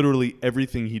literally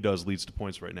everything he does leads to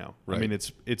points right now. Right. I mean,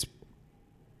 it's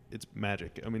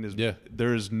magic. I mean,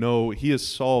 he has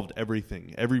solved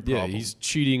everything, every problem. Yeah, he's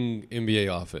cheating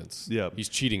NBA offense. Yeah. He's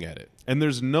cheating at it. And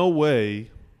there's no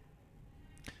way,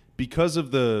 because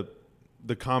of the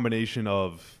combination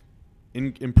of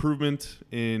improvement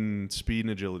in speed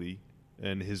and agility,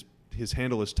 and his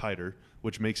handle is tighter,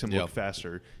 which makes him look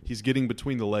faster. He's getting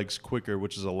between the legs quicker,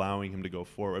 which is allowing him to go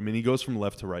forward. I mean, he goes from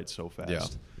left to right so fast.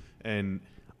 Yeah. And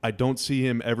I don't see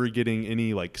him ever getting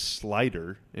any like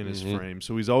slider in his frame.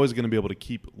 So he's always going to be able to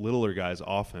keep littler guys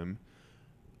off him.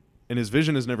 And his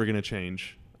vision is never going to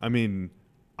change. I mean,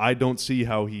 I don't see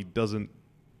how he doesn't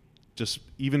just,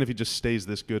 even if he just stays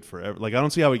this good forever. Like, I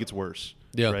don't see how he gets worse.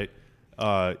 Yeah. Right.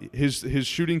 His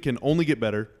shooting can only get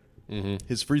better.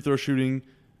 His free throw shooting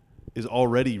is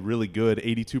already really good,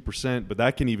 82%, but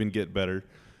that can even get better.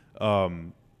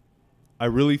 I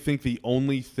really think the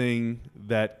only thing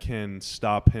that can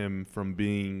stop him from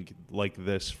being like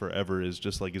this forever is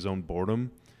just like his own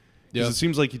boredom. Because it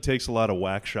seems like he takes a lot of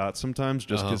whack shots sometimes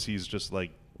just because he's just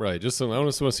like... Right, just I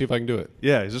want to see if I can do it.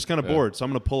 Yeah, he's just kind of bored, so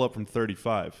I'm going to pull up from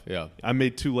 35. Yeah. I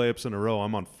made 2 layups in a row.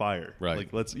 I'm on fire. Right.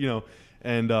 Like, let's,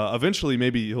 and eventually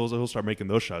maybe he'll start making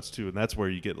those shots too, and that's where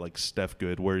you get like Steph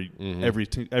good, where every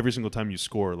single time you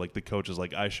score, like the coach is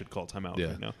like, I should call timeout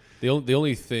right now. The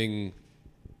only thing,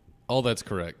 all that's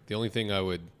correct. The only thing I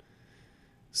would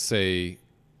say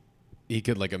he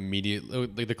could like immediately,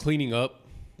 like the cleaning up,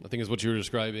 I think is what you were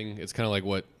describing. It's kind of like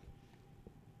what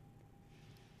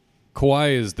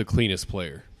Kawhi is, the cleanest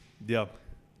player. Yeah.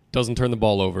 Doesn't turn the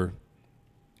ball over.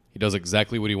 He does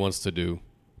exactly what he wants to do.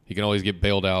 He can always get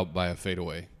bailed out by a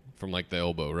fadeaway from like the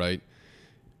elbow, right?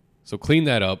 So clean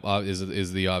that up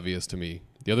is the obvious to me.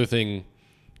 The other thing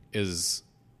is,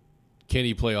 can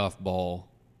he play off ball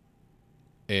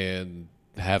and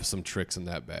have some tricks in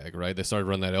that bag, right? They started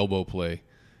running that elbow play,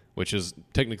 which is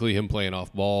technically him playing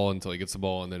off ball until he gets the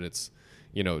ball, and then it's,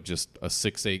 just a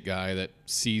 6'8" guy that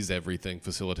sees everything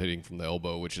facilitating from the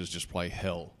elbow, which is just probably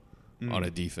hell on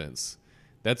a defense.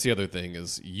 That's the other thing,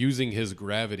 is using his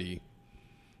gravity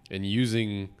and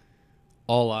using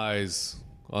all eyes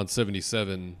on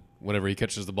 77 whenever he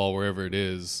catches the ball wherever it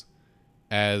is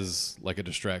as like a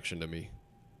distraction to me,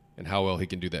 and how well he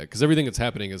can do that. Because everything that's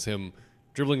happening is him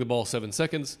dribbling the ball 7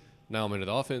 seconds. Now I'm into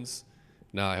the offense.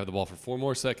 Now I have the ball for 4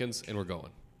 more seconds, and we're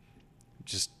going.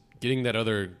 Just getting a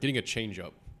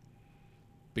changeup.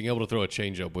 Being able to throw a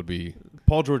changeup would be...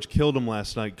 Paul George killed him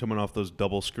last night coming off those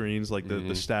double screens, like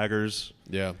the staggers.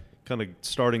 Yeah. Kind of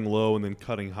starting low and then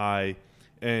cutting high.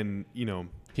 And,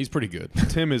 he's pretty good.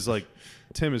 Tim is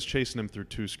chasing him through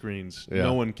 2 screens. Yeah.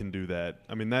 No one can do that.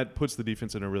 I mean, that puts the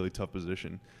defense in a really tough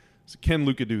position. So can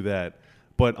Luka do that?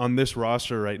 But on this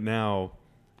roster right now,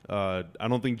 I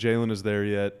don't think Jalen is there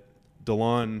yet.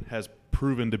 DeLon has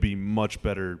proven to be much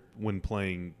better when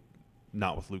playing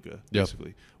not with Luka, basically.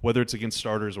 Yep. Whether it's against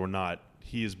starters or not,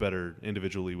 he is better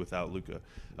individually without Luka.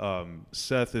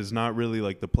 Seth is not really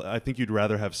like I think you'd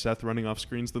rather have Seth running off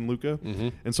screens than Luka.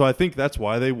 And so I think that's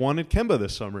why they wanted Kemba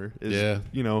this summer, is,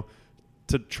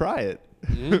 to try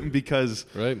it. Because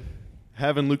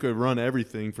having Luka run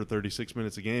everything for 36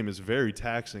 minutes a game is very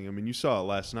taxing. I mean, you saw it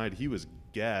last night. He was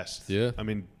gassed. Yeah. I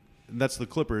mean, that's the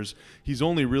Clippers. He's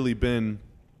only really been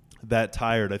that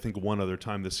tired, I think, one other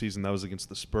time this season. That was against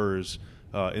the Spurs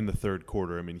in the third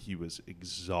quarter. I mean, he was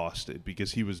exhausted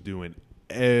because he was doing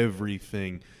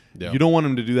everything. Yeah. You don't want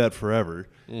him to do that forever.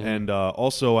 And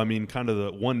also, I mean, kind of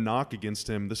the one knock against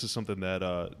him, this is something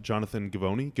that Jonathan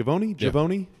Givony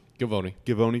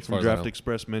from Draft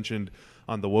Express mentioned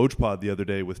on the Woj Pod the other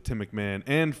day with Tim McMahon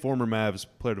and former Mavs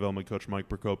player development coach Mike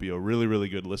Procopio. Really, really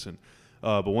good listen.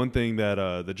 But one thing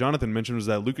that Jonathan mentioned was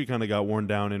that Luka kind of got worn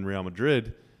down in Real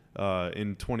Madrid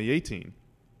in 2018.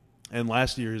 And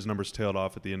last year his numbers tailed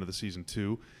off at the end of the season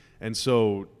too. And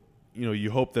so,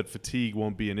 you hope that fatigue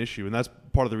won't be an issue. And that's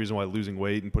part of the reason why losing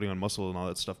weight and putting on muscle and all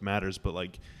that stuff matters. But,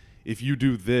 like, if you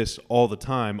do this all the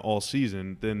time, all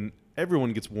season, then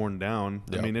everyone gets worn down.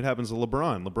 Yep. I mean, it happens to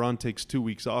LeBron. LeBron takes 2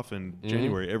 weeks off in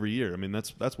January every year. I mean,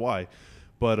 that's why.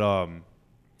 But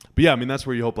yeah, I mean, that's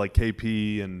where you hope like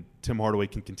KP and Tim Hardaway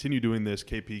can continue doing this.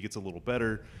 KP gets a little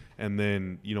better. And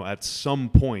then, at some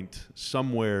point,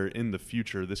 somewhere in the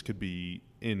future, this could be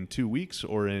in 2 weeks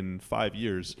or in 5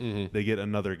 years, they get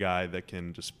another guy that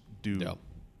can just do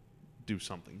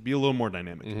something, be a little more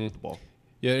dynamic with the ball.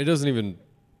 Yeah, it doesn't even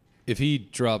 – if he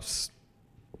drops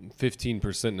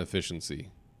 15% in efficiency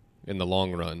in the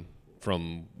long run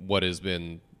from what has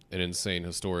been an insane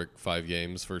historic 5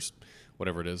 games, first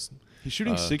whatever it is. He's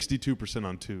shooting 62%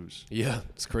 on twos. Yeah,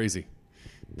 it's crazy.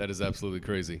 That is absolutely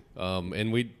crazy.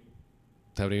 And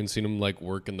haven't even seen him like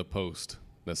work in the post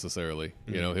necessarily.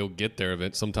 Mm-hmm. You know, he'll get there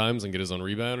sometimes and get his own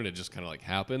rebound, and it just kind of like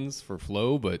happens for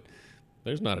flow. But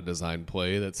there's not a design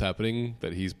play that's happening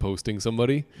that he's posting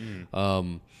somebody.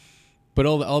 But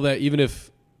all that, even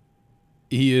if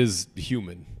he is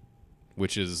human,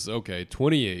 which is okay,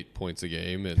 28 points a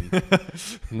game and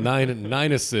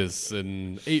nine assists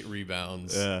and 8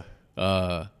 rebounds. Yeah.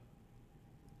 I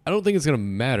don't think it's going to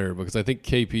matter because I think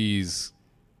KP's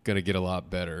going to get a lot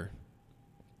better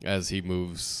as he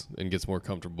moves and gets more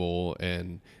comfortable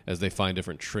and as they find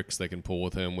different tricks they can pull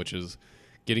with him, which is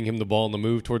getting him the ball on the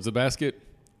move towards the basket.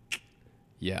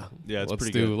 Yeah. Yeah, it's let's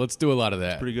pretty good. Let's do a lot of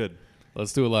that. Pretty good.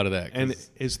 Let's do a lot of that. And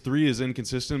his 3 is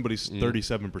inconsistent, but he's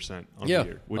 37% on the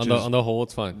year. Which on the whole,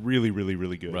 it's fine. Really, really,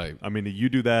 really good. Right. I mean, you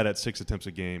do that at 6 attempts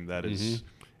a game. That is,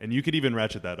 and you could even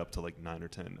ratchet that up to like 9 or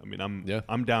 10. I mean,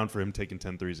 I'm down for him taking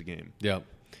 10 threes a game. Yeah.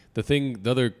 The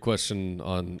other question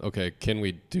on, okay, can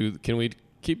we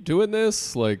keep doing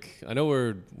this? Like, I know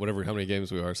we're how many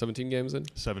games we are, 17 games in?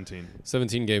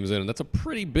 17 games in, and that's a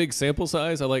pretty big sample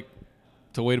size. I like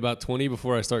to wait about 20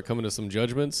 before I start coming to some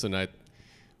judgments, and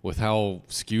with how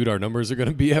skewed our numbers are going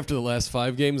to be after the last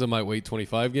 5 games, I might wait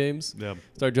 25 games,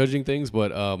 start judging things. But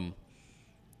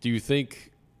do you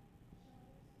think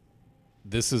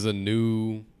this is a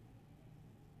new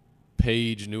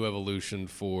page, new evolution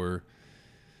for,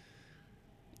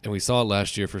 and we saw it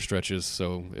last year for stretches,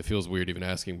 so it feels weird even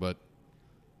asking, but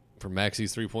for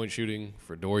Maxi's three-point shooting,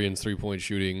 for Dorian's three-point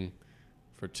shooting,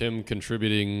 for Tim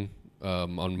contributing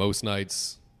on most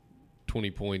nights, 20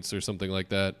 points or something like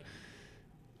that,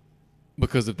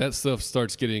 because if that stuff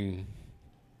starts getting,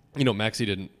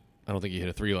 Maxi I don't think he hit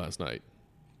a 3 last night.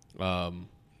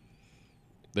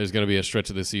 There's going to be a stretch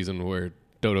of this season where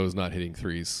Dodo's not hitting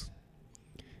 3s.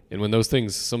 And when those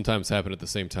things sometimes happen at the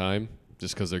same time,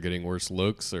 just because they're getting worse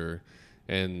looks,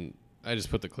 and I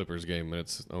just put the Clippers game in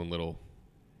its own little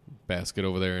basket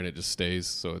over there, and it just stays,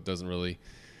 so it doesn't really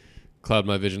cloud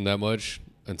my vision that much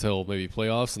until maybe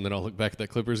playoffs, and then I'll look back at that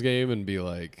Clippers game and be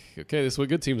like, okay, this is what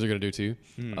good teams are going to do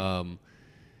too.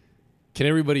 Can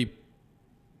everybody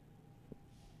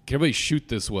shoot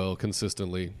this well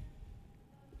consistently?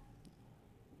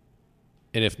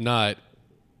 And if not,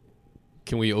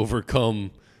 can we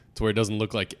overcome to where it doesn't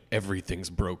look like everything's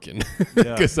broken?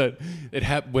 Because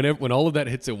when all of that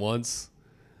hits at once,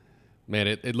 man,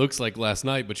 it looks like last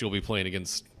night, but you'll be playing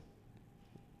against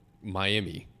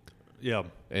Miami. Yeah.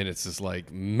 And it's just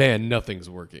like, man, nothing's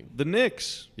working. The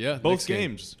Knicks. Yeah. Both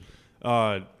games.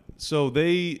 So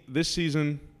this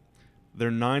season,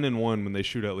 they're 9-1 when they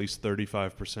shoot at least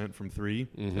 35% from 3,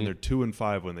 and they're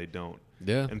 2-5 when they don't.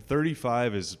 Yeah. And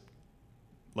 35 is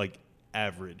like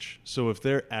average. So if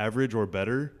they're average or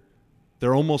better,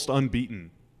 they're almost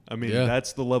unbeaten. I mean,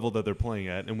 that's the level that they're playing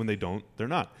at, and when they don't, they're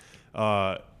not.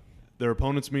 Their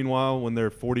opponents, meanwhile, when they're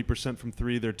 40% from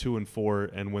 3, they're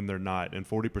 2-4, and when they're not, and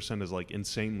 40% is like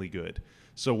insanely good.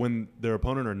 So when their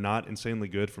opponent are not insanely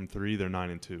good from 3, they're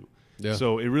 9-2. Yeah.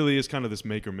 So it really is kind of this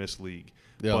make or miss league.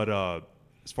 Yeah. But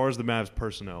as far as the Mavs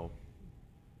personnel,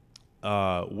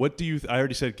 what do you? I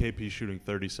already said KP shooting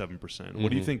 37%. What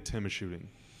do you think Tim is shooting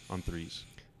on 3s?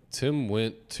 Tim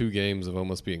went 2 games of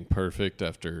almost being perfect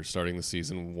after starting the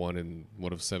season 1 in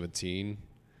 17.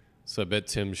 So I bet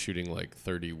Tim's shooting like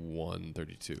 31,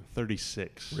 32.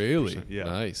 36. Really? Yeah.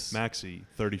 Nice. Maxi,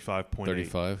 35.8.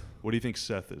 35. What do you think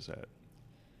Seth is at?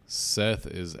 Seth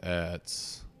is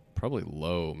at probably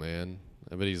low, man.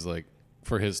 I bet he's like,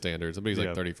 for his standards, I bet he's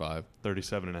like 35.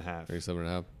 37.5.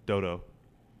 37.5.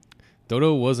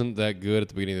 Dodo wasn't that good at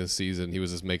the beginning of the season. He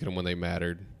was just making them when they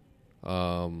mattered.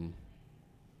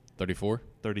 34?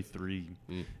 33.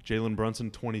 Jalen Brunson,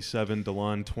 27.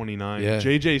 DeLon, 29. Yeah.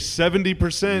 JJ,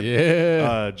 70%.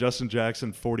 Yeah. Justin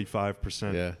Jackson,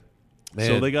 45%. Yeah. Man.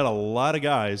 So they got a lot of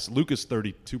guys. Luka's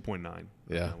 32.9.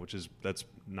 Yeah. That's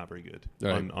not very good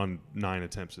right. on 9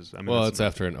 attempts. It's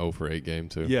after an 0 for 8 game,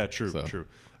 too. Yeah, true.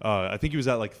 I think he was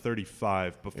at like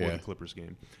 35 before the Clippers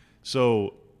game.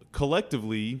 So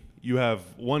collectively, you have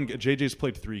one. JJ's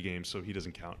played 3 games, so he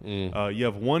doesn't count. You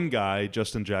have one guy,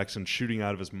 Justin Jackson, shooting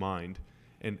out of his mind,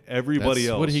 and everybody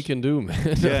else. What he can do,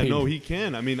 man. Yeah, no, he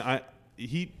can. I mean,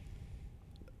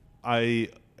 I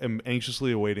am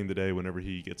anxiously awaiting the day whenever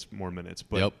he gets more minutes.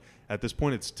 But at this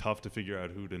point, it's tough to figure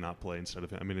out who to not play instead of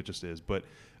him. I mean, it just is. But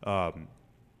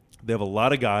they have a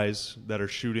lot of guys that are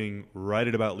shooting right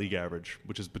at about league average,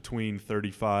 which is between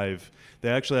 35. They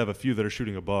actually have a few that are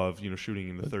shooting above, shooting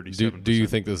in the 37%. Do you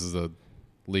think this is a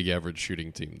league average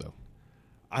shooting team, though?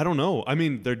 I don't know. I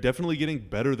mean, they're definitely getting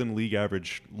better than league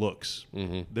average looks.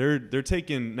 Mm-hmm. They're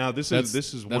taking now. This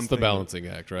is one. That's the balancing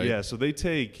act, right? Yeah. So they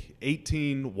take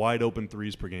 18 wide open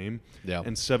threes per game,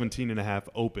 and 17.5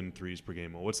 open threes per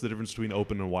game. Well, what's the difference between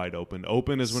open and wide open?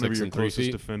 Open is whenever your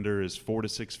closest defender is 4 to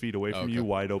 6 feet away from you.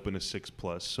 Wide open is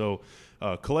 6+. So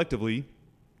collectively,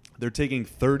 they're taking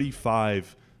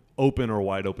 35 open or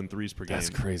wide open threes per game. That's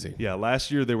crazy. Yeah. Last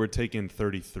year they were taking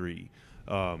 33.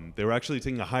 They were actually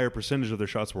taking a higher percentage of their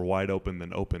shots were wide open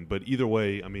than open. But either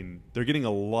way, I mean, they're getting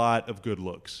a lot of good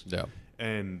looks. Yeah.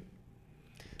 And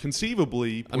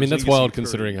conceivably, I mean, that's wild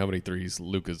considering how many threes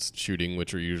Luka's shooting,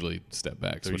 which are usually step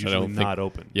backs, which I don't not think,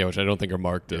 open. Yeah, which I don't think are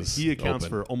marked as he accounts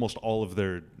open. for almost all of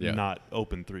their not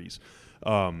open threes.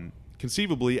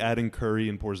 Conceivably, adding Curry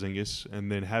and Porzingis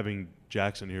and then having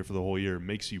Jackson here for the whole year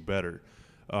makes you better.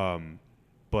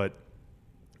 But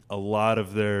a lot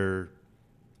of their –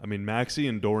 I mean, Maxey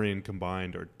and Dorian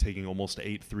combined are taking almost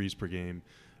 8 threes per game.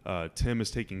 Tim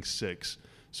is taking 6.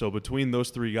 So between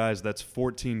those 3 guys, that's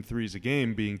 14 threes a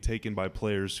game being taken by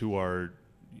players who are,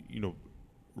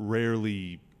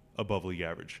 rarely above league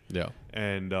average. Yeah.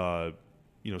 And,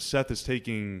 Seth is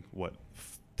taking,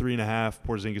 3.5.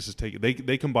 Porzingis is taking –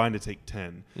 they combine to take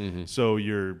 10. Mm-hmm. So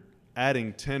you're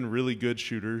adding 10 really good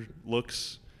shooter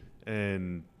looks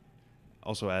and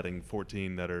also adding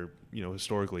 14 that are,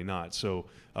 historically not. So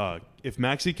if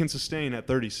Maxey can sustain at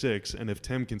 36 and if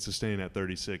Tim can sustain at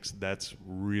 36, that's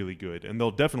really good. And they'll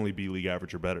definitely be league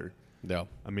average or better. Yeah.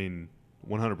 I mean,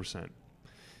 100%.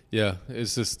 Yeah.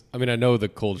 It's just, I mean, I know the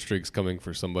cold streak's coming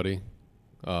for somebody.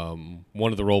 One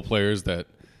of the role players that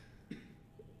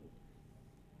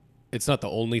it's not the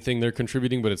only thing they're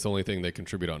contributing, but it's the only thing they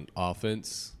contribute on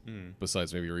offense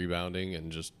besides maybe rebounding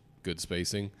and just good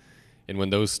spacing. And when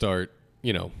those start,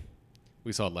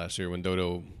 we saw it last year when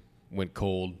Dodo went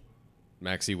cold,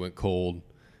 Maxey went cold.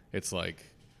 It's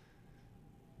like,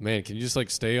 man, can you just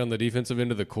stay on the defensive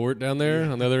end of the court down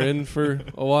there on the other end for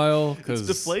a while? It's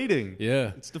deflating.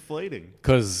 Yeah. It's deflating.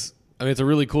 Because, I mean, it's a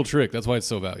really cool trick. That's why it's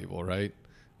so valuable, right?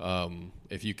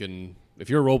 If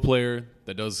you're a role player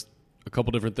that does a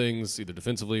couple different things, either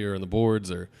defensively or on the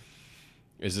boards, or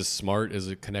is just smart as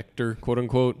a connector, quote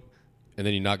unquote, and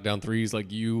then you knock down threes,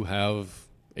 you have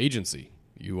agency.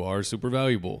 You are super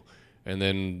valuable. And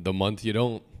then the month you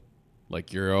don't,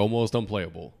 you're almost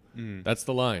unplayable. That's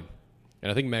the line.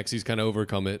 And I think Maxey's kind of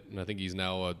overcome it, and I think he's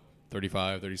now a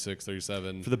 35, 36,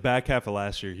 37. For the back half of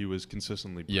last year, he was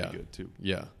consistently pretty good, too.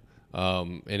 Yeah.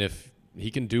 And if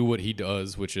he can do what he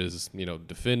does, which is,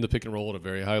 defend the pick and roll at a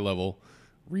very high level,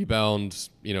 rebound,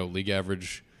 league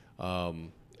average,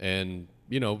 and,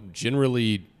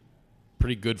 generally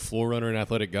pretty good floor runner and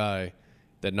athletic guy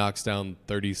that knocks down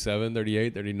 37,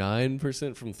 38,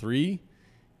 39% from 3,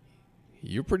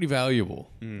 you're pretty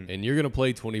valuable. And you're going to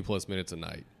play 20-plus minutes a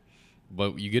night.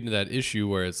 But you get into that issue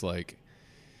where it's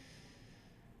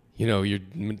you're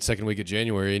second week of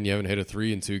January and you haven't hit a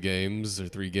 3 in 2 games or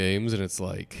 3 games, and it's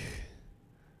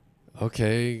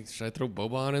okay, should I throw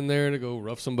Boban in there to go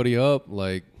rough somebody up?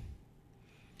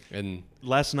 And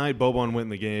last night, Boban went in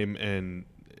the game, and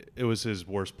it was his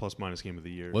worst plus-minus game of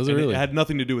the year. Was it really? It had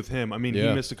nothing to do with him. I mean, he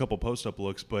missed a couple post-up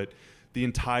looks, but the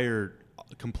entire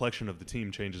complexion of the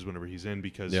team changes whenever he's in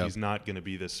because he's not going to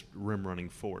be this rim-running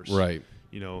force. Right.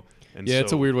 And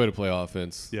it's a weird way to play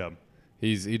offense. Yeah.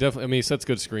 He definitely, I mean, he sets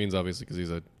good screens, obviously, because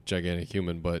he's a gigantic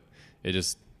human, but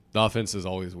the offense is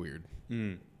always weird.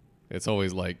 It's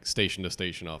always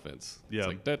station-to-station offense.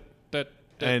 Yeah.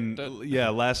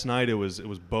 It's last night it was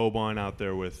Boban out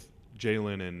there with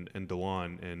Jalen and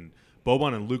DeLon, and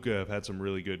Boban and Luka have had some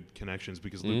really good connections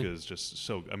because Luka is just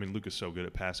Luka's so good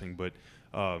at passing, but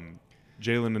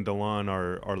Jalen and DeLon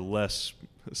are less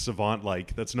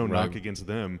savant-like. That's no knock against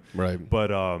them. Right. But,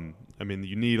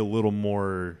 you need a little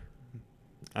more –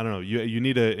 I don't know. You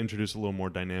need to introduce a little more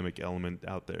dynamic element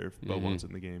out there if Boban's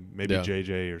in the game. Maybe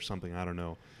JJ or something. I don't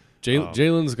know.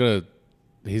 Jalen's going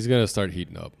to start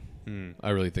heating up.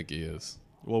 I really think he is.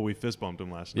 Well, we fist bumped him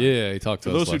last night. Yeah, he talked to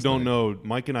us. For those who don't night. know,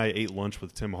 Mike and I ate lunch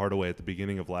with Tim Hardaway at the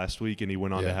beginning of last week, and he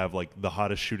went on to have the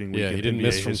hottest shooting week. Yeah, he didn't NBA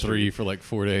miss from history. 3 for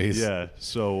 4 days. Yeah,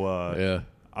 so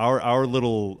our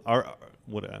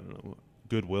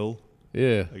goodwill.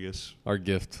 Yeah, I guess our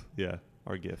gift. Yeah,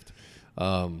 our gift.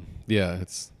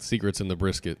 It's secrets in the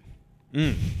brisket.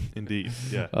 Indeed.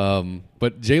 Yeah.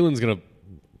 But Jalen's gonna.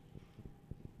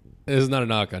 This is not a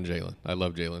knock on Jalen. I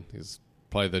love Jalen. He's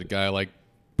probably the guy I like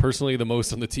personally the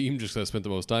most on the team, just because I spent the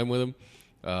most time with him.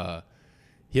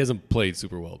 He hasn't played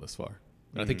super well this far.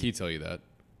 I think he'd tell you that.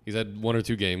 He's had 1 or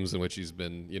 2 games in which he's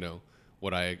been,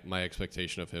 what my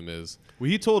expectation of him is. Well,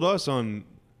 he told us on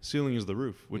Ceiling is the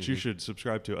Roof, which you should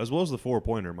subscribe to, as well as the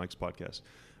 4-Pointer, Mike's podcast.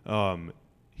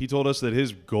 He told us that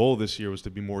his goal this year was to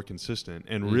be more consistent,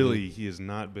 and really he has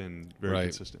not been very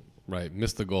consistent. Right.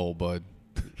 Missed the goal, bud.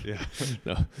 Yeah.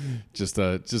 No, just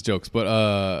jokes.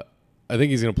 But I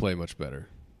think he's going to play much better.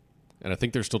 And I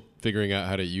think they're still figuring out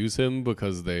how to use him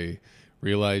because they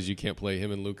realize you can't play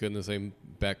him and Luka in the same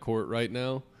backcourt right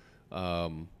now.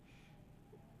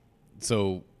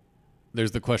 So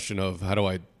there's the question of how do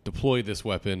I deploy this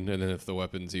weapon, and then if the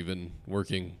weapon's even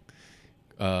working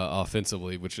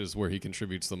offensively, which is where he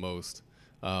contributes the most.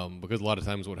 Because a lot of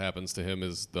times what happens to him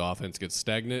is the offense gets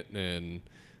stagnant and,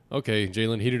 okay,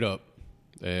 Jalen heated up,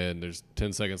 and there's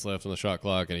 10 seconds left on the shot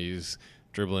clock, and he's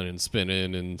dribbling and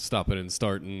spinning and stopping and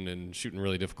starting and shooting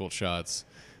really difficult shots.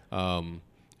 And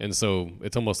so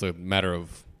it's almost a matter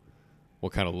of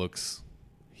what kind of looks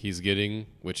he's getting,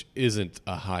 which isn't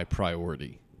a high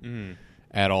priority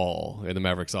at all in the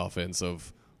Mavericks offense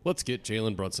of let's get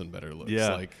Jalen Brunson better looks.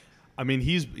 Yeah. Like, I mean,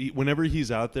 whenever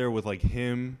he's out there with like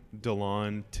him,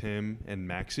 DeLon, Tim, and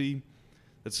Maxey,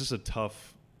 that's just a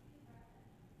tough.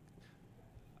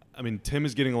 I mean, Tim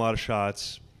is getting a lot of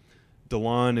shots.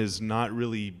 DeLon is not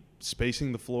really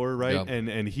spacing the floor, right? Yeah.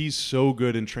 And he's so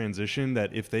good in transition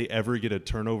that if they ever get a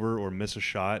turnover or miss a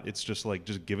shot, it's just like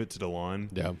just give it to DeLon.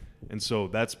 Yeah. And so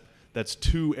that's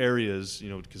two areas,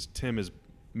 because Tim is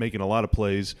making a lot of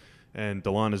plays and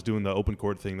DeLon is doing the open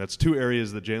court thing. That's two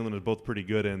areas that Jalen is both pretty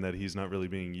good in that he's not really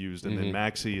being used. And then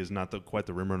Maxey is not quite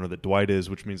the rim runner that Dwight is,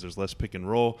 which means there's less pick and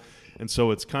roll. And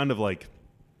so it's kind of like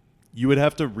you would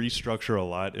have to restructure a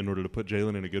lot in order to put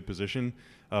Jalen in a good position,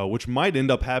 which might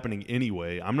end up happening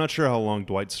anyway. I'm not sure how long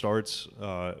Dwight starts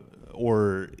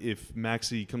or if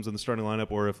Maxey comes in the starting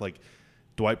lineup or if like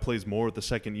Dwight plays more with the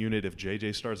second unit if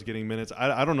JJ starts getting minutes.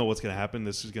 I don't know what's going to happen.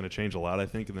 This is going to change a lot, I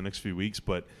think, in the next few weeks.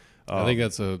 But I think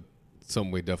that's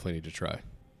something we definitely need to try.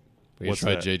 We need to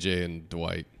try JJ and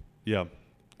Dwight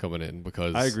coming in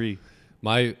because I agree.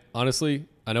 Honestly,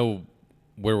 I know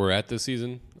where we're at this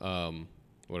season.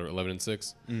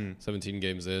 11-6, 17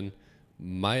 games in.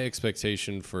 My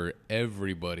expectation for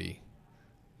everybody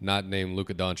not named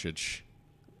Luka Doncic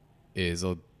is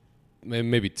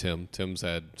maybe Tim. Tim's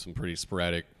had some pretty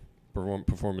sporadic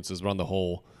performances, but on the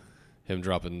whole, him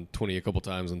dropping 20 a couple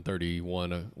times and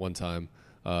 31 one time,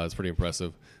 it's pretty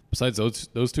impressive. Besides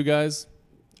those two guys,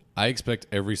 I expect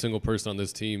every single person on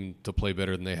this team to play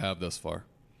better than they have thus far.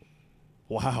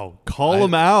 Wow, call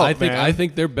them out. I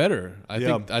think they're better.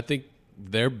 I think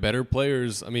they're better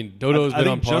players. I mean, Dodo's been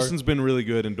on par. Justin's been really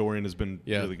good, and Dorian has been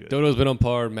really good. Dodo's been on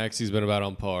par. Maxey's been about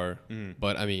on par.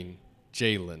 But, I mean,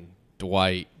 Jalen,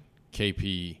 Dwight,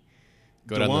 KP,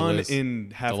 go down the list. DeLon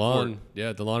in half court.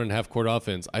 Yeah, DeLon in half-court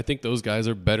offense. I think those guys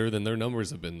are better than their numbers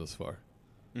have been thus far,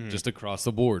 just across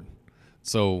the board.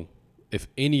 So if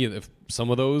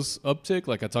some of those uptick,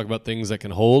 like I talk about things that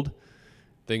can hold,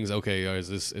 things, okay, is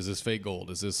this fake gold?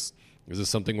 Is this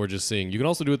something we're just seeing? You can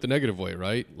also do it the negative way,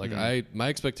 right? Like my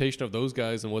expectation of those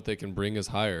guys and what they can bring is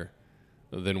higher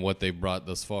than what they've brought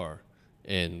thus far.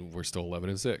 And we're still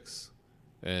 11-6.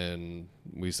 And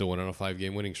we still went on a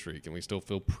 5-game winning streak, and we still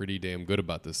feel pretty damn good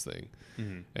about this thing.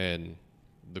 And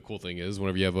the cool thing is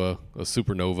whenever you have a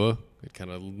supernova, it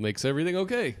kind of makes everything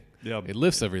okay. Yeah. It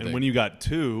lifts everything. And when you got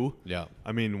two, yeah.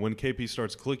 I mean, when KP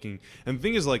starts clicking, and the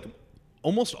thing is, like,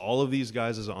 almost all of these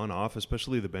guys as on-off,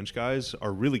 especially the bench guys,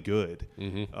 are really good,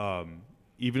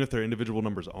 even if their individual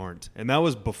numbers aren't. And that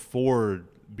was before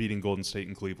beating Golden State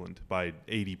and Cleveland by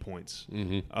 80 points.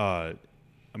 I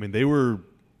mean, they were,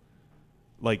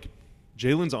 like,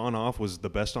 Jalen's on-off was the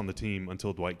best on the team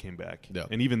until Dwight came back. Yeah.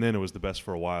 And even then it was the best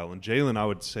for a while. And Jalen, I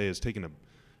would say, has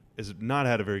not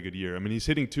had a very good year. I mean, he's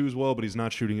hitting twos well, but he's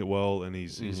not shooting it well, and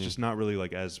he's just not really,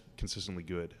 like, as consistently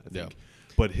good, I think. Yeah.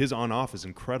 But his on-off is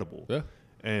incredible. Yeah.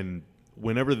 And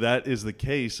whenever that is the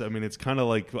case, I mean, it's kind of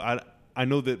like I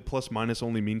know that plus-minus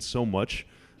only means so much,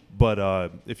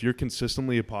 but if you're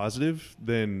consistently a positive,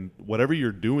 then whatever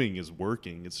you're doing is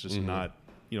working. It's just not,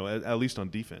 at least on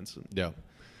defense. Yeah.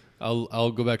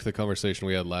 I'll go back to the conversation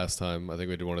we had last time. I think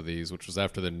we did one of these, which was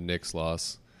after the Knicks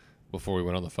loss before we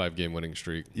went on the 5-game winning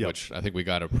streak, which I think we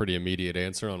got a pretty immediate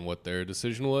answer on what their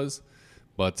decision was.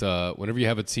 But whenever you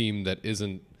have a team that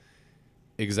isn't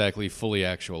exactly fully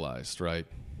actualized, right?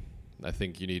 I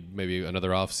think you need maybe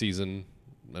another off season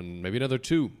and maybe another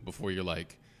 2 before you're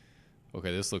like,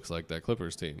 okay, this looks like that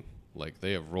Clippers team. Like,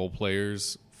 they have role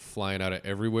players flying out of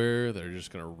everywhere that are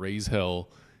just going to raise hell,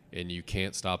 and you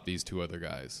can't stop these 2 other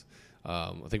guys.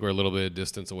 I think we're a little bit of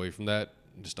distance away from that.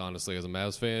 Just honestly, as a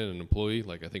Mavs fan and employee,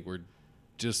 like, I think we're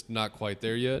just not quite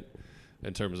there yet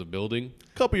in terms of building.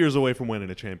 A couple years away from winning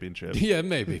a championship. Yeah,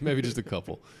 maybe just a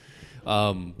couple.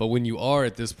 But when you are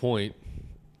at this point,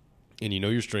 and you know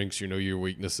your strengths, you know your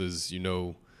weaknesses, you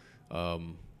know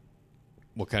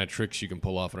what kind of tricks you can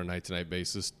pull off on a night-to-night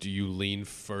basis, do you lean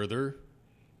further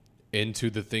into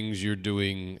the things you're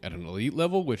doing at an elite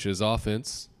level, which is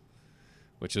offense,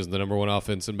 which is the number one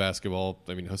offense in basketball,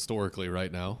 I mean, historically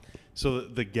right now? So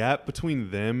the gap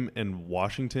between them and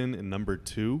Washington in number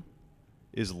 2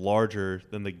 is larger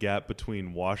than the gap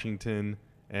between Washington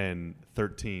and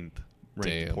 13th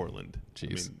ranked Portland.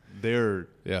 Jeez. I mean, they're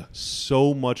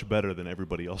so much better than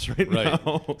everybody else right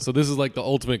now. So this is like the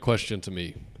ultimate question to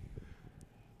me.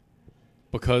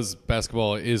 Because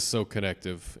basketball is so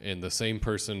connective and the same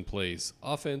person plays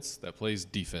offense that plays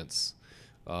defense.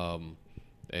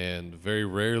 And very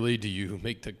rarely do you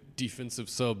make the defensive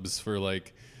subs for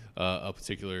like a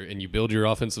particular, and you build your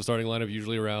offensive starting lineup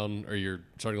usually around, or your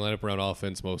starting lineup around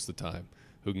offense most of the time,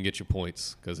 who can get you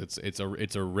points, because it's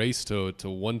a race to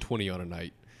 120 on a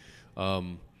night.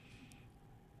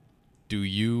 Do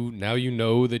you, now you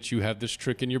know that you have this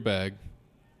trick in your bag,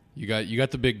 you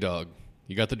got the big dog,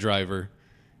 you got the driver,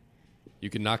 you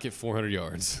can knock it 400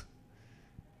 yards.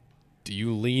 Do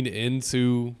you lean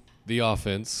into the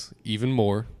offense even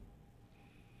more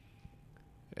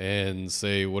and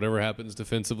say, whatever happens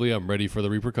defensively, I'm ready for the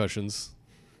repercussions?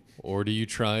 Or do you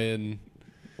try and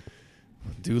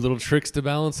do little tricks to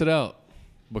balance it out?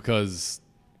 Because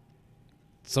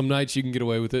some nights you can get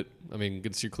away with it. I mean,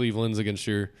 against your Clevelands, against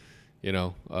your, who's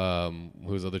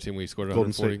the other team we scored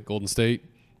 140? Golden State.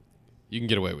 You can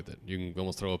get away with it. You can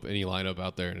almost throw up any lineup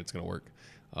out there and it's going to work,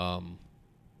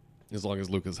 as long as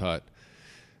Luka's hot.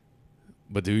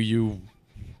 But do you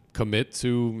commit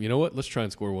to, you know what, let's try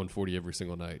and score 140 every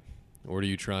single night? Or do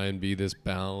you try and be this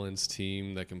balanced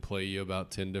team that can play you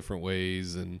about 10 different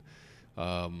ways and,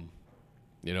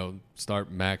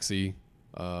 start Maxey,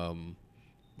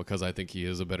 because I think he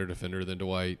is a better defender than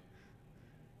Dwight.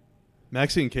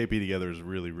 Maxey and KP together is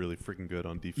really, really freaking good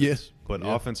on defense. Yes. But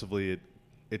offensively,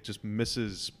 it just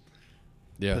misses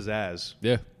pizzazz.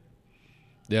 Yeah.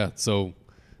 Yeah. So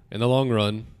in the long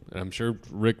run, and I'm sure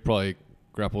Rick probably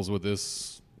grapples with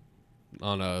this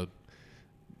on a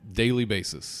daily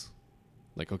basis.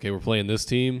 Like, okay, we're playing this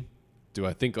team. Do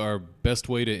I think our best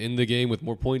way to end the game with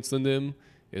more points than them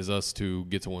is us to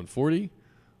get to 140?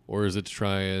 Or is it to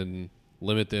try and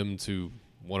limit them to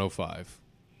 105?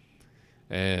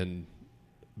 And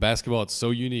basketball, it's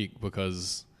so unique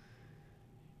because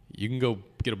you can go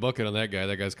get a bucket on that guy.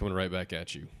 That guy's coming right back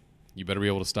at you. You better be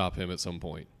able to stop him at some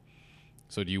point.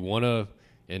 So do you want to,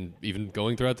 and even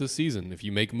going throughout this season, if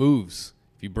you make moves,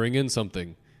 if you bring in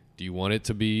something, do you want it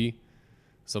to be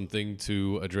something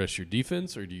to address your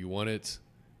defense, or do you want it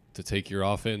to take your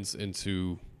offense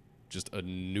into just a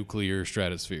nuclear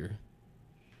stratosphere?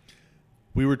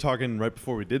 We were talking right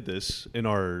before we did this in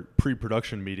our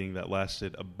pre-production meeting that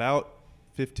lasted about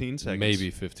 15 seconds.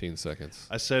 Maybe 15 seconds.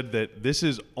 I said that this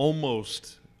is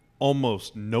almost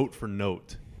note for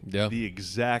note the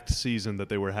exact season that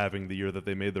they were having the year that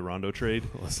they made the Rondo trade.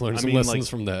 Let's learn some lessons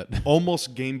from that.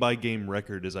 Almost game-by-game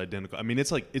record is identical. I mean,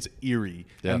 it's eerie.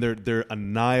 Yeah. And they're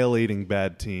annihilating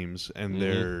bad teams,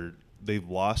 and they've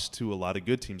lost to a lot of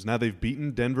good teams. Now they've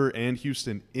beaten Denver and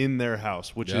Houston in their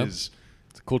house, which is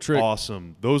it's a cool trick.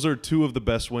 Awesome. Those are two of the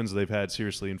best wins they've had,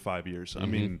 seriously, in 5 years. I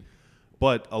mean,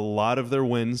 but a lot of their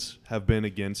wins have been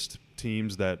against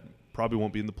teams that probably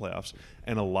won't be in the playoffs,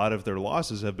 and a lot of their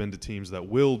losses have been to teams that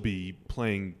will be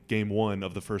playing game one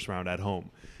of the first round at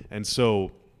home. And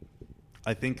so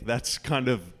I think that's kind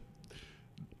of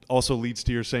also leads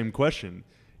to your same question.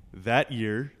 That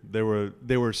year, they were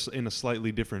in a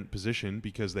slightly different position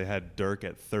because they had Dirk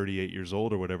at 38 years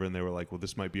old or whatever, and they were like, well,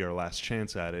 this might be our last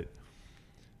chance at it.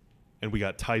 And we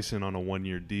got Tyson on a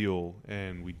 1-year deal,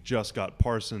 and we just got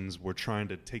Parsons. We're trying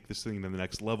to take this thing to the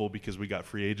next level because we got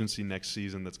free agency next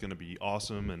season that's going to be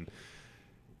awesome. And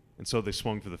so they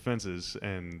swung for the fences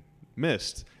and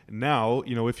missed. And now,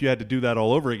 if you had to do that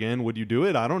all over again, would you do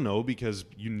it? I don't know, because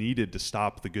you needed to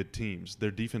stop the good teams.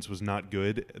 Their defense was not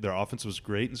good. Their offense was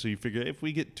great. And so you figure if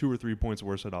we get 2 or 3 points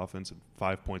worse at offense and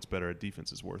 5 points better at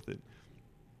defense, is worth it.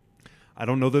 I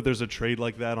don't know that there's a trade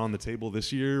like that on the table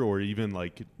this year or even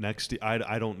like next year.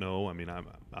 I don't know. I mean,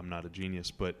 I'm not a genius,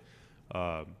 but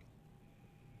I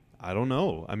don't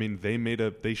know. I mean,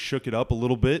 they shook it up a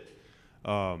little bit.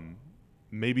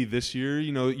 Maybe this year,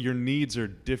 your needs are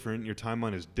different. Your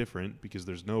timeline is different because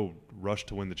there's no rush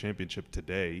to win the championship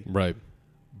today. Right.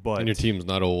 And your team's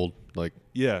not old.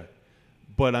 Yeah.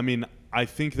 But, I mean, I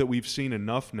think that we've seen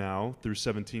enough now through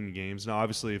 17 games. Now,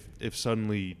 obviously, if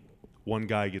suddenly one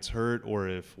guy gets hurt or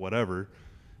if whatever,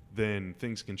 then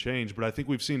things can change. But I think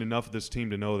we've seen enough of this team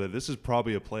to know that this is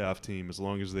probably a playoff team as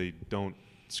long as they don't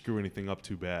screw anything up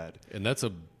too bad. And that's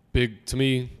to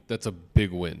me, that's a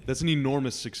big win. That's an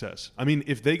enormous success. I mean,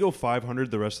 if they go 500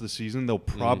 the rest of the season, they'll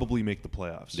probably make the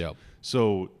playoffs. Yeah.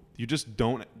 So you just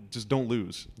don't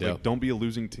lose. Yeah. Like, don't be a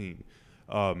losing team.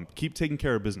 Keep taking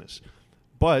care of business.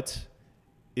 But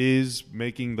is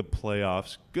making the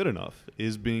playoffs good enough?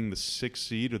 Is being the 6th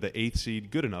seed or the 8th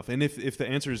seed good enough? And if the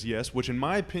answer is yes, which in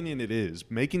my opinion it is,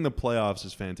 making the playoffs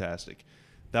is fantastic.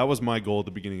 That was my goal at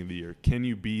the beginning of the year. Can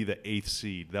you be the 8th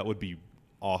seed? That would be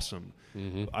awesome.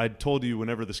 Mm-hmm. I told you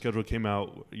whenever the schedule came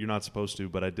out, you're not supposed to,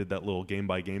 but I did that little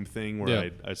game-by-game thing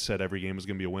where I said every game was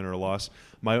going to be a win or a loss.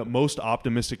 My most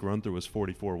optimistic run-through was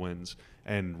 44 wins.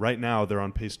 And right now they're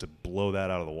on pace to blow that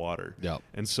out of the water. Yeah.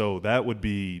 And so that would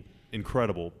be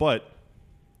incredible. But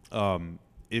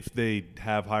if they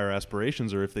have higher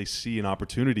aspirations or if they see an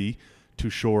opportunity to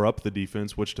shore up the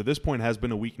defense, which to this point has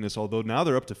been a weakness, although now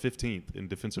they're up to 15th in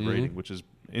defensive rating, which is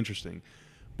interesting.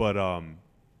 But,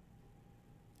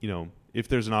 if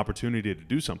there's an opportunity to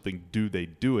do something, do they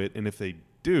do it? And if they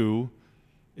do,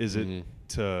 is it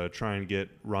to try and get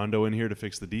Rondo in here to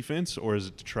fix the defense, or is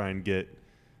it to try and get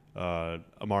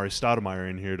Amari Stoudemire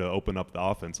in here to open up the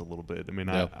offense a little bit? I mean,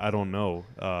 I don't know.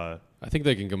 I think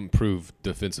they can improve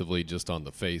defensively just on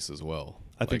the face as well.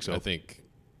 I think so. I think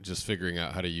just figuring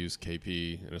out how to use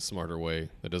KP in a smarter way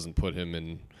that doesn't put him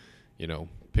in,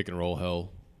 pick and roll hell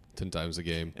 10 times a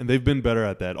game. And they've been better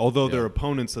at that, although their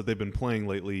opponents that they've been playing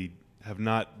lately have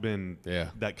not been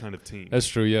that kind of team. That's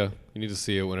true, yeah. You need to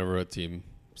see it whenever a team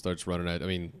starts running at. I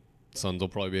mean, Suns will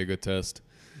probably be a good test.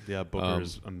 Yeah, Booker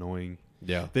is annoying.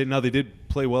 Yeah. They did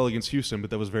play well against Houston, but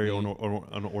that was very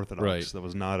unorthodox. Right. That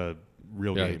was not a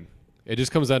real game. It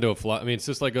just comes down to it's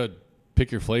just like a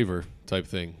pick your flavor type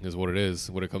thing is what it is,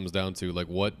 what it comes down to. Like,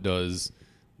 what does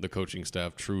the coaching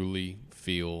staff truly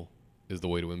feel is the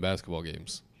way to win basketball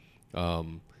games?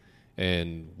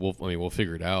 And we'll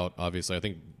figure it out. Obviously, I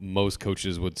think most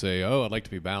coaches would say, "Oh, I'd like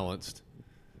to be balanced,"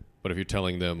 but if you're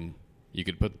telling them you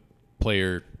could put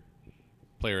player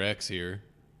X here,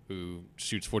 who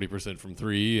shoots 40% from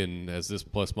 3 and has this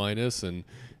plus minus, and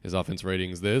his offense rating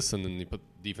is this, and then you put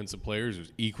defensive players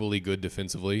who's equally good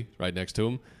defensively right next to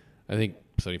him, I think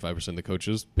 75% of the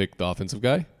coaches pick the offensive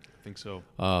guy. I think so.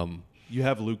 You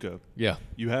have Luka. Yeah.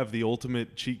 You have the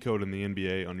ultimate cheat code in the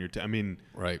NBA on your team. I mean,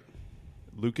 right.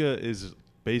 Luka is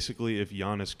basically if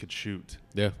Giannis could shoot.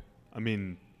 Yeah. I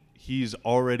mean, he's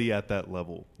already at that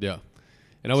level. Yeah.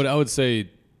 And I would say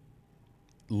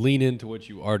lean into what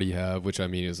you already have, which I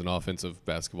mean is an offensive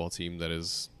basketball team that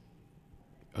is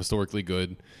historically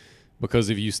good. Because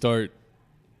if you start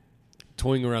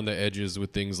toying around the edges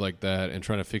with things like that and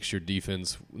trying to fix your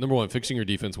defense, number one, fixing your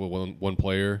defense with one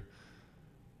player,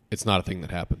 it's not a thing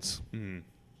that happens. Mm.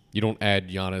 You don't add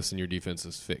Giannis and your defense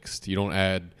is fixed. You don't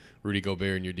add Rudy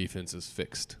Gobert and your defense is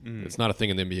fixed. Mm. It's not a thing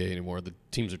in the NBA anymore. The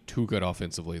teams are too good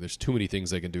offensively. There's too many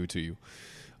things they can do to you.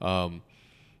 So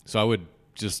I would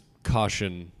just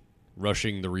caution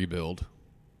rushing the rebuild,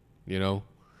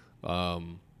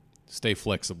 stay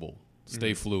flexible,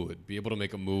 stay fluid, be able to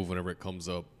make a move whenever it comes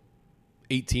up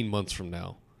 18 months from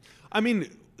now. I mean,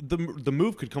 the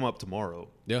move could come up tomorrow.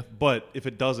 Yeah. But if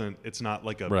it doesn't, it's not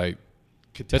like a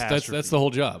catastrophe. That's the whole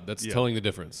job. That's telling the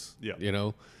difference.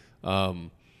 Yeah.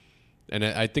 And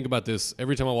I think about this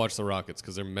every time I watch the Rockets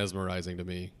because they're mesmerizing to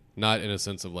me. Not in a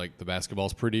sense of like the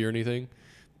basketball's pretty or anything,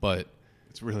 but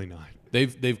it's really not.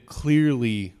 They've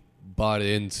clearly bought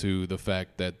into the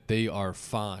fact that they are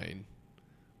fine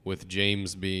with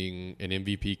James being an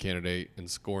MVP candidate and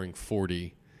scoring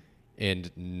 40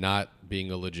 and not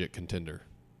being a legit contender.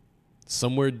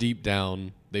 Somewhere deep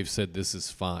down, they've said this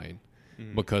is fine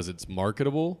because it's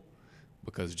marketable,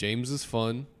 because James is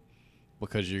fun,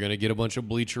 because you're going to get a bunch of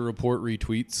Bleacher Report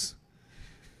retweets,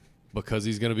 because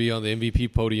he's going to be on the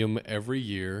MVP podium every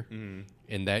year,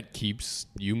 and that keeps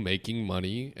you making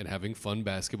money and having fun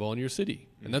basketball in your city.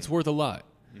 And that's worth a lot.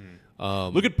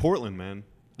 Look at Portland, man.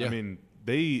 Yeah. I mean,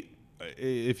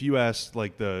 if you asked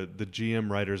like the GM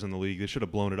writers in the league, they should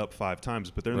have blown it up 5 times,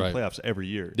 but they're in the playoffs every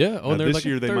year. Yeah. Now, this like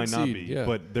year they might not seed. be, Yeah.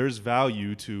 but there's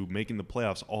value to making the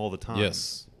playoffs all the time.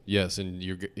 Yes, and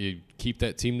you keep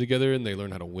that team together and they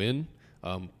learn how to win.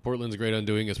 Portland's great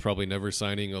undoing is probably never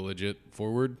signing a legit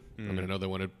forward. I mean, I know they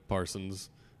wanted Parsons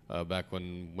back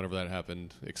whenever that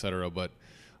happened, et cetera. But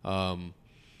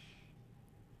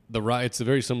it's a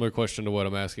very similar question to what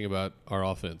I'm asking about our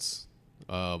offense.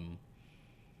 You're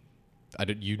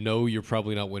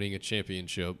probably not winning a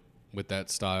championship with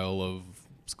that style of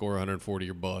score 140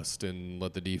 or bust and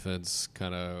let the defense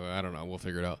kind of, I don't know, we'll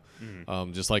figure it out.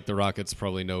 Just like the Rockets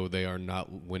probably know they are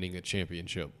not winning a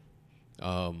championship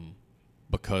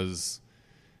because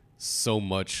so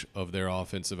much of their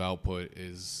offensive output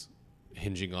is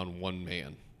hinging on one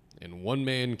man, and one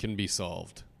man can be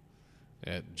solved.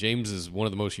 James is one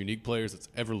of the most unique players that's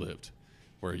ever lived,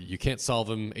 where you can't solve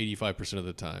him 85% of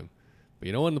the time. But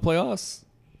you know what? In the playoffs,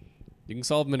 you can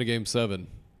solve him in a game 7,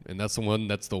 and that's the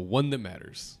one that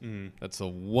matters. That's the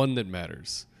one that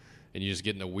matters. And you just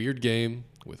get in a weird game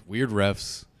with weird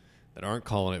refs that aren't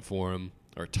calling it for him,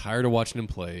 are tired of watching him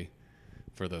play.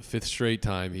 For the 5th straight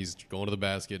time, he's going to the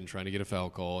basket and trying to get a foul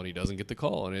call, and he doesn't get the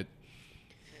call. And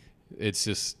it's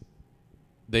just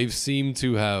they've seemed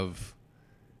to have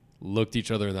looked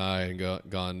each other in the eye and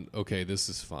gone, okay, this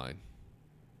is fine.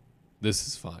 This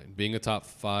is fine. Being a top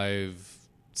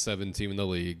 5-7 team in the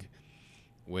league,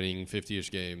 winning 50-ish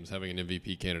games, having an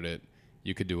MVP candidate,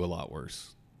 you could do a lot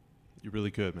worse. You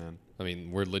really could, man. I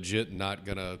mean, we're legit not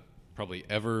going to probably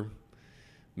ever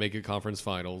make a conference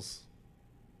finals.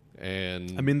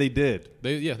 And I mean, they did.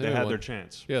 They had their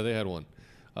chance. Yeah, they had one.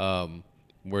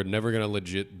 We're never going to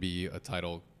legit be a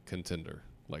title contender,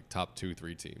 like top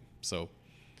 2-3 team. So,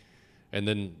 and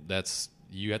then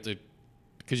you have to,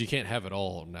 because you can't have it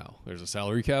all now. There's a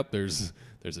salary cap. There's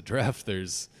a draft.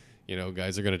 There's,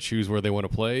 guys are going to choose where they want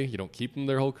to play. You don't keep them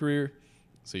their whole career.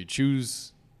 So you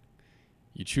choose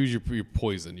your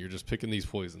poison. You're just picking these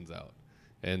poisons out.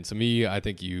 And to me, I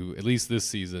think at least this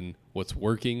season, what's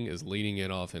working is leaning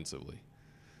in offensively.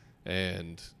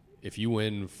 And if you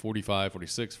win 45,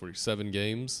 46, 47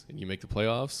 games and you make the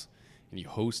playoffs and you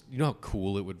host, you know how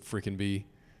cool it would freaking be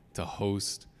to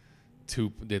host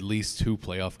at least 2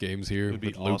 playoff games here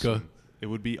with Luka? Awesome. It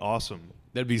would be awesome.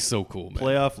 That'd be so cool, man.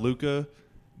 Playoff Luka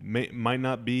might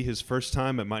not be his first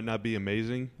time. It might not be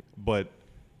amazing, but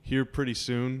here pretty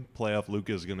soon, playoff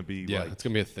Luka is going to be it's going to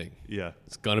be a thing. Yeah.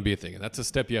 It's going to be a thing, and that's a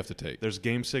step you have to take. There's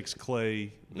Game 6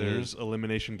 Clay. There's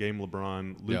Elimination Game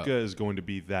LeBron. Luka is going to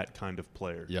be that kind of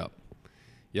player. Yep.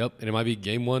 And it might be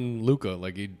Game 1 Luka,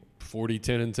 like he 40,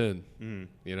 10, and 10,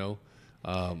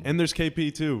 and there's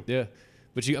KP too. Yeah.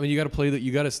 But you got to play that.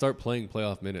 You got to start playing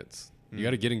playoff minutes. You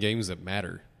got to get in games that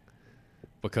matter,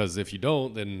 because if you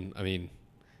don't, then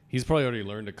he's probably already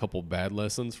learned a couple bad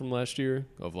lessons from last year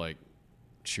of like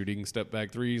shooting step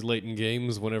back threes late in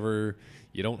games whenever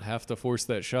you don't have to force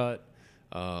that shot,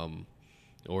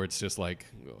 or it's just like,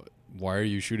 why are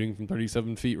you shooting from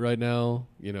 37 feet right now?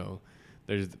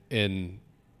 And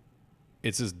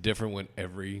it's just different when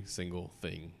every single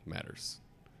thing matters,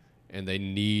 and they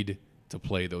need to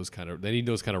play those kind of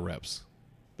reps.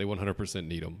 They 100%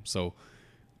 need them. So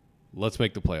let's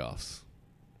make the playoffs.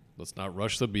 Let's not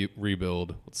rush the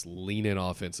rebuild. Let's lean in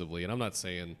offensively. And I'm not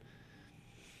saying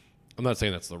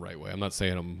that's the right way. I'm not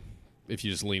saying if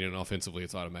you just lean in offensively,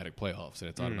 it's automatic playoffs and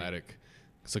it's automatic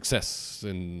success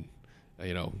and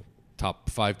top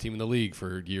 5 team in the league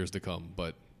for years to come.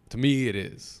 But to me, it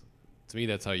is. To me,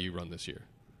 that's how you run this year.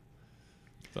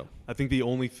 So I think the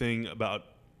only thing about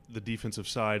the defensive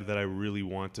side that I really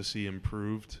want to see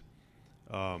improved,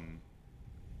 I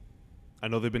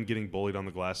know they've been getting bullied on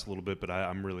the glass a little bit, but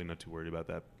I'm really not too worried about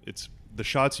that. It's the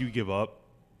shots you give up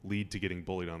lead to getting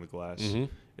bullied on the glass. Mm-hmm.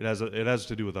 It has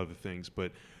to do with other things,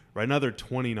 but right now they're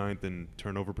 29th in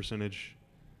turnover percentage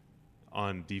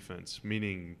on defense,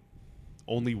 meaning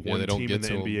only one team in the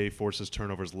NBA forces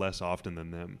turnovers less often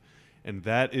than them. And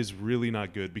that is really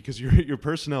not good, because your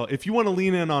personnel, if you want to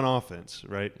lean in on offense,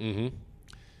 right,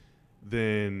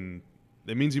 then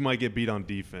it means you might get beat on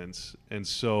defense. And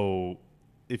so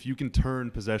if you can turn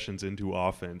possessions into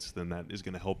offense, then that is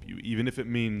going to help you, even if it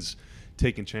means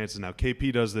taking chances. Now,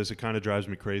 KP does this. It kind of drives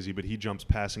me crazy, but he jumps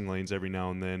passing lanes every now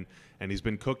and then, and he's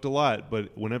been cooked a lot. But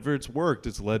whenever it's worked,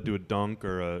 it's led to a dunk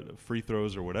or a free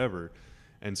throws or whatever.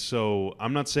 And so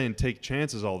I'm not saying take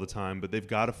chances all the time, but they've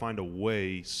got to find a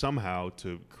way somehow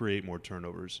to create more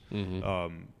turnovers,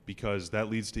 because that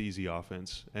leads to easy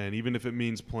offense. And even if it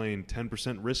means playing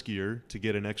 10% riskier to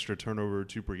get an extra turnover or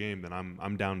 2 per game, then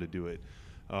I'm down to do it.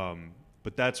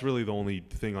 But that's really the only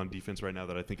thing on defense right now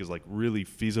that I think is like really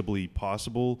feasibly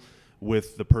possible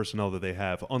with the personnel that they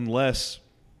have, unless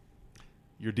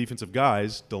your defensive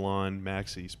guys, DeLon,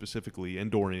 Maxey specifically, and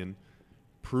Dorian,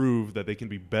 prove that they can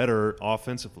be better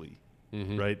offensively,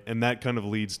 right? And that kind of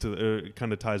leads to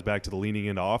kind of ties back to the leaning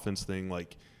into offense thing.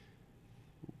 Like,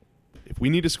 if we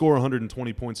need to score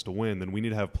 120 points to win, then we need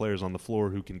to have players on the floor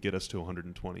who can get us to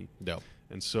 120. Yeah.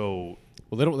 And so,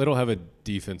 well, they don't have a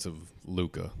defensive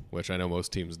Luka, which I know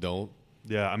most teams don't.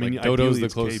 Yeah, I mean, like Dodo's the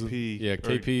closest. KP. Yeah,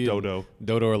 KP and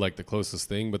Dodo are like the closest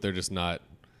thing, but they're just not.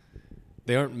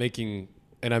 They aren't making.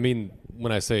 And I mean,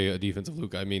 when I say a defensive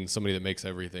Luka, I mean somebody that makes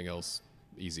everything else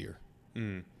easier,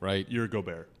 right? You're a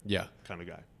Gobert, yeah, kind of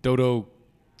guy. Dodo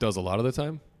does a lot of the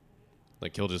time,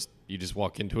 Like you just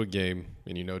walk into a game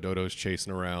and you know Dodo's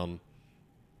chasing around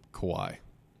Kawhi.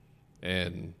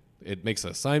 And it makes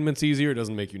assignments easier. It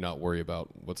doesn't make you not worry about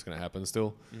what's going to happen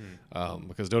still.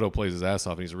 Because Dodo plays his ass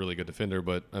off and he's a really good defender.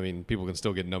 But, I mean, people can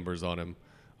still get numbers on him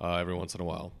every once in a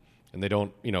while. And they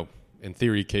don't, in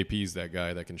theory, KP's that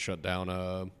guy that can shut down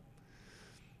a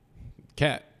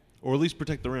Cat. Or at least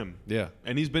protect the rim. Yeah.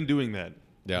 And he's been doing that.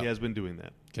 Yeah. He has been doing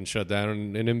that. Can shut down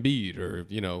an Embiid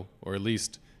or at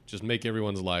least just make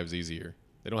everyone's lives easier.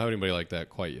 They don't have anybody like that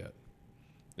quite yet.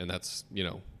 And that's,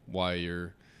 why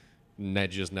you're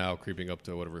just now creeping up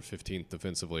to 15th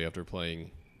defensively after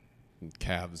playing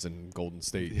Cavs and Golden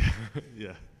State.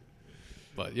 Yeah.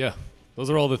 But, yeah, those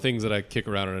are all the things that I kick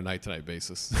around on a night-to-night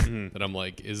basis. That I'm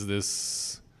like,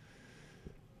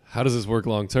 how does this work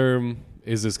long term?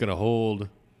 Is this going to hold?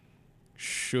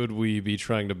 Should we be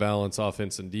trying to balance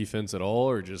offense and defense at all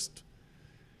or just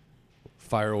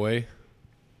fire away?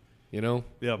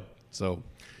 Yeah. So,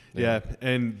 yeah,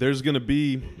 and there's going to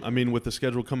be, with the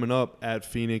schedule coming up at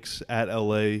Phoenix, at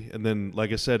LA, and then,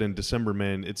 like I said, in December,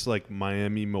 man, it's like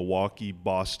Miami, Milwaukee,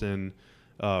 Boston,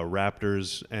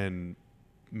 Raptors, and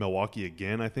Milwaukee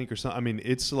again, I think, or something.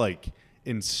 It's like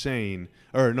insane.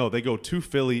 Or no, they go to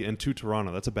Philly and to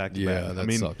Toronto. That's a back-to-back. Yeah,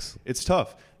 that sucks. It's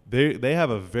tough. They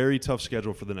have a very tough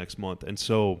schedule for the next month, and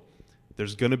so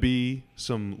there's going to be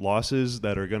some losses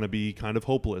that are going to be kind of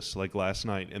hopeless, like last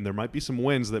night, and there might be some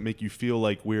wins that make you feel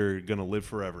like we're going to live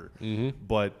forever.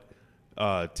 But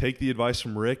take the advice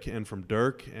from Rick and from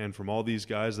Dirk and from all these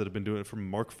guys that have been doing it. From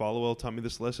Mark Followell taught me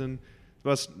this lesson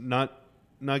about not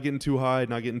getting too high,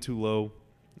 not getting too low.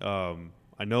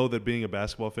 I know that being a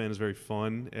basketball fan is very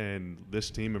fun, and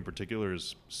this team in particular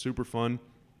is super fun.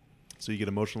 So you get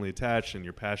emotionally attached, and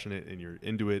you're passionate, and you're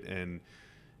into it, and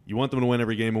you want them to win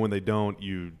every game. And when they don't,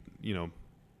 you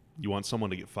want someone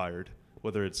to get fired,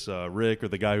 whether it's Rick or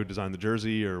the guy who designed the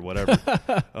jersey or whatever.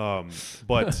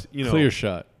 But clear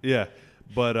shot. Yeah,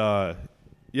 but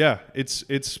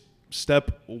it's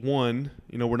step one.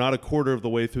 We're not a quarter of the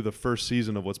way through the first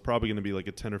season of what's probably going to be like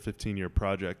a 10 or 15 year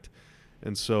project,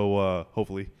 and so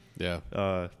hopefully. Yeah,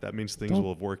 that means things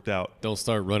will have worked out. Don't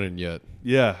start running yet.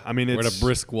 Yeah, we're at a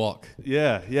brisk walk.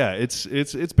 Yeah, it's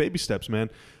baby steps,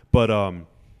 man. But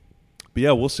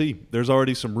yeah, we'll see. There's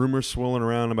already some rumors swirling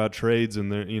around about trades,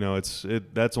 and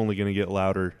that's only going to get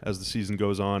louder as the season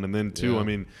goes on. And then too,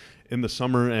 in the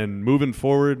summer and moving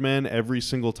forward, man, every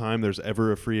single time there's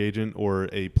ever a free agent or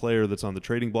a player that's on the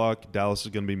trading block, Dallas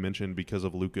is going to be mentioned because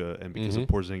of Luka and because of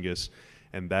Porzingis.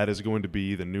 And that is going to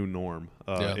be the new norm.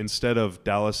 Instead of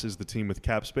Dallas is the team with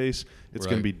cap space, it's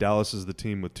going to be Dallas is the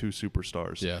team with two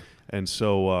superstars. Yeah. And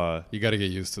so you got to get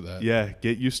used to that. Yeah,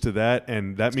 get used to that.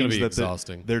 And that means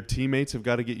that their teammates have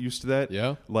got to get used to that.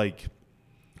 Yeah. Like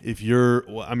if you're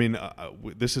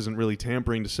this isn't really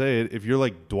tampering to say it. If you're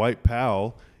like Dwight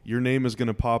Powell, your name is going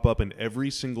to pop up in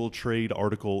every single trade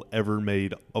article ever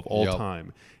made of all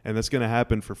time. And that's going to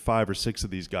happen for 5 or 6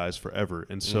 of these guys forever.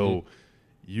 And so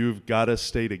you've got to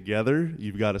stay together.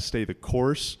 You've got to stay the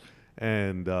course.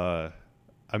 And, I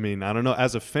don't know.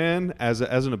 As a fan, as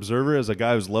an observer, as a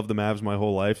guy who's loved the Mavs my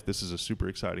whole life, this is a super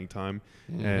exciting time.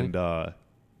 And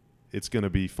it's going to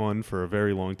be fun for a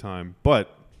very long time.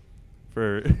 But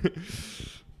for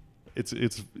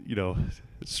it's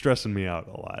stressing me out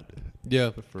a lot.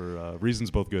 Yeah. For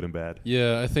reasons both good and bad.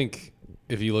 Yeah, I think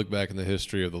if you look back in the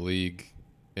history of the league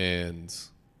and –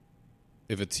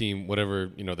 if a team, whatever,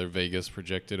 their Vegas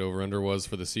projected over-under was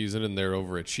for the season and they're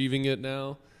overachieving it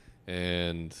now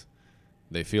and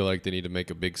they feel like they need to make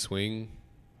a big swing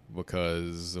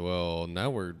because, well, now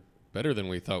we're better than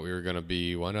we thought we were going to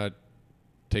be. Why not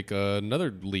take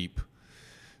another leap?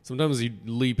 Sometimes you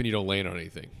leap and you don't land on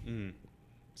anything.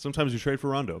 Sometimes you trade for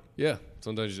Rondo. Yeah.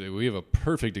 Sometimes we have a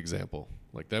perfect example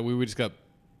like that. We just got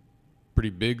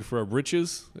pretty big for our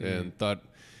britches and thought,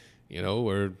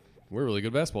 we're a really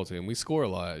good basketball team. We score a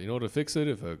lot. You know what to fix it?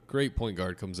 If a great point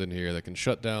guard comes in here that can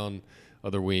shut down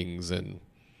other wings, and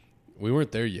we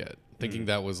weren't there yet. Thinking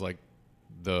that was like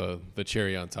the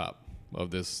cherry on top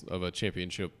of a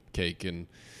championship cake, and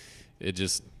it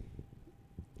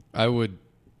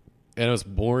was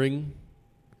boring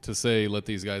to say let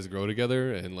these guys grow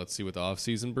together and let's see what the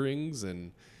offseason brings,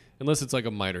 and unless it's like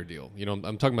a minor deal.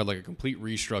 I'm talking about like a complete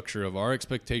restructure of our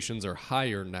expectations are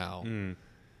higher now.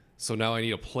 So now I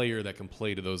need a player that can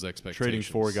play to those expectations. Trading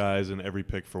 4 guys and every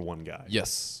pick for 1 guy.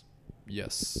 Yes.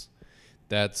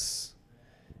 That's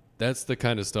the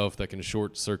kind of stuff that can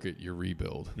short circuit your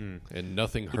rebuild, and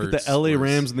nothing hurts. Look at the LA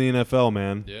Rams in the NFL,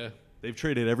 man. Yeah, they've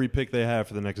traded every pick they have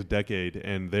for the next decade,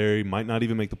 and they might not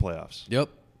even make the playoffs. Yep.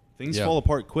 Things fall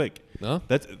apart quick. No,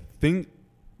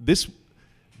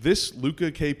 this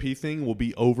Luka KP thing will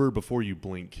be over before you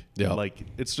blink. Yeah. Like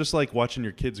it's just like watching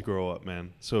your kids grow up,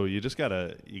 man. So you just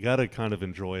gotta kind of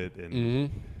enjoy it,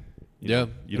 and you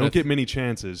don't get many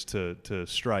chances to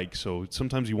strike. So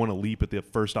sometimes you want to leap at the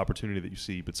first opportunity that you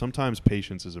see, but sometimes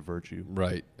patience is a virtue.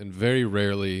 Right, and very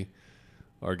rarely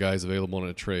are guys available in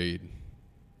a trade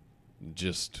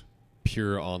just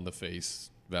pure on the face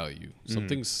value.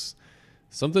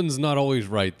 Something's not always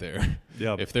right there.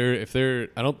 Yeah. If they're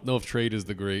I don't know if trade is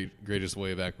the greatest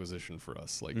way of acquisition for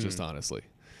us, like just honestly.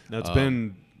 Now it's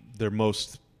been their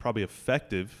most probably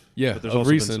effective. Yeah, but there's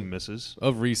also been some misses.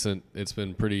 Of recent, it's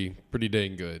been pretty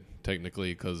dang good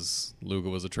technically because Luka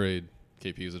was a trade,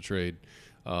 KP was a trade.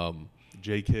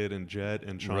 J Kid and Jet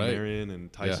and Sean Marion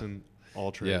and Tyson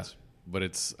all trades. Yeah. But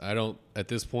at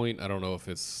this point I don't know if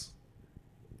it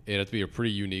has to be a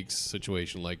pretty unique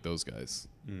situation like those guys.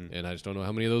 And I just don't know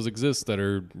how many of those exist that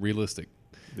are realistic.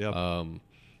 Yeah.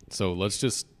 So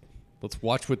let's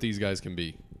watch what these guys can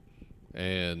be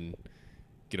and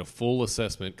get a full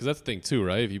assessment, because that's the thing too,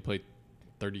 right? If you play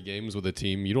 30 games with a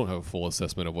team, you don't have a full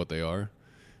assessment of what they are.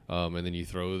 And then you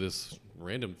throw this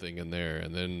random thing in there,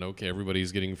 and then, okay,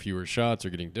 everybody's getting fewer shots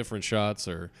or getting different shots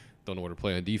or don't know where to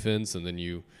play on defense, and then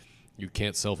you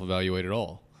can't self-evaluate at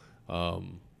all.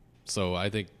 So I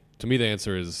think, to me, the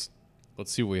answer is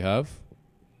let's see what we have,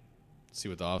 see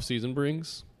what the offseason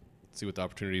brings, see what the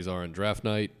opportunities are on draft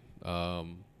night,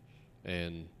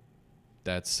 and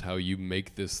that's how you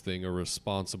make this thing a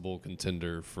responsible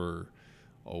contender for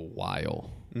a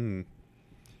while.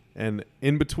 And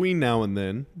in between now and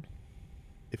then,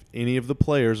 if any of the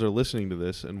players are listening to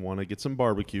this and want to get some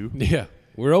barbecue, yeah,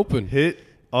 we're open. Hit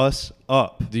us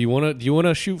up. Do you want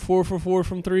to shoot 4 for 4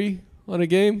 from 3 on a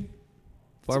game?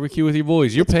 Barbecue with your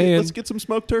boys. You're paying. Let's get some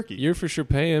smoked turkey. You're for sure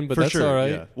paying, but for that's sure, all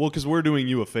right. Yeah. Well, because we're doing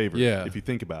you a favor. Yeah. If you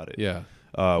think about it. Yeah.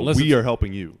 We are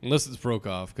helping you. Unless it's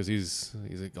Brokoff, because he's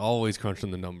like always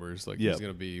crunching the numbers. Like he's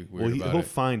gonna be weird about it. He'll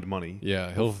find money.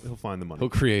 Yeah, he'll find the money. He'll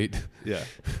create. Yeah,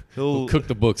 he'll cook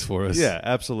the books for us. Yeah,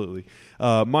 absolutely.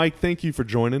 Mike, thank you for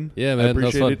joining. Yeah, man, I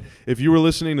appreciate it. Fun. If you were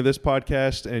listening to this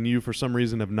podcast and you for some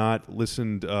reason have not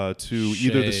listened to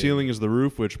either The Ceiling is the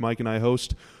Roof, which Mike and I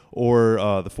host, or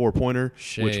the 4-Pointer,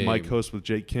 which Mike hosts with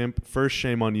Jake Kemp, first,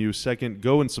 shame on you. Second,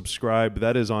 go and subscribe.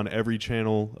 That is on every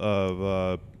channel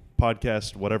of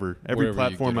podcast, whatever, every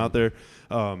platform out there.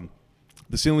 The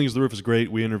Ceiling is the Roof is great.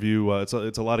 We interview. It's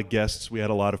a lot of guests. We had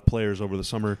a lot of players over the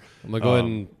summer. I'm gonna go ahead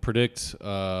and predict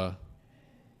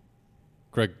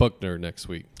Greg Buckner next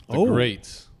week. The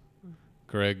great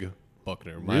Greg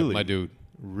Buckner, my dude.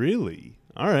 Really?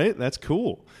 All right, that's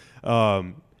cool.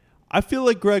 I feel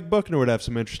like Greg Buckner would have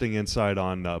some interesting insight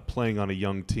on playing on a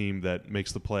young team that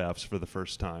makes the playoffs for the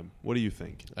first time. What do you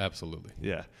think? Absolutely.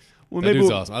 Yeah. Well, that dude's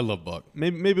awesome. I love Buck.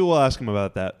 Maybe we'll ask him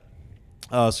about that.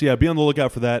 So, yeah, be on the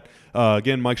lookout for that.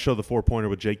 Again, Mike's show, The 4-Pointer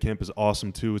with Jake Kemp, is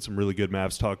awesome, too. It's some really good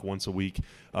Mavs talk once a week.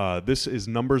 This is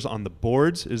Numbers on the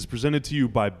Boards. It is presented to you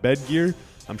by Bedgear.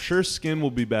 I'm sure Skin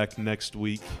will be back next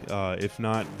week. If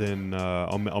not, then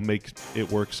I'll make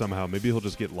it work somehow. Maybe he'll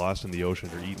just get lost in the ocean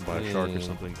or eaten by a shark or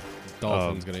something.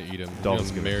 Dolphin's going to eat him. Dolphin's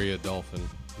going to marry a dolphin.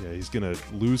 Yeah, he's going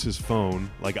to lose his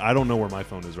phone. Like, I don't know where my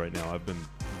phone is right now. It's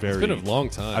been a long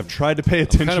time. I've tried to pay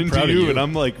attention to you, and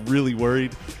I'm, like, really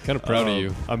worried. Kind of proud of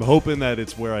you. I'm hoping that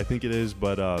it's where I think it is,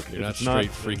 but you're not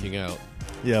straight freaking out.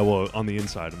 Yeah, well, on the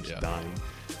inside, I'm just dying.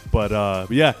 But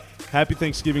yeah, happy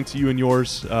Thanksgiving to you and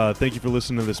yours. Thank you for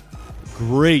listening to this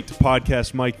great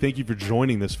podcast, Mike. Thank you for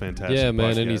joining this fantastic podcast. Yeah,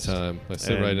 man, anytime. I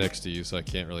sit right next to you, so I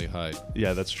can't really hide.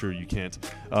 Yeah, that's true. You can't.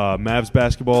 Mavs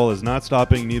basketball is not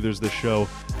stopping. Neither is this show.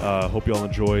 Hope you all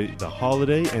enjoy the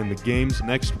holiday and the games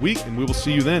next week, and we will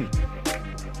see you then.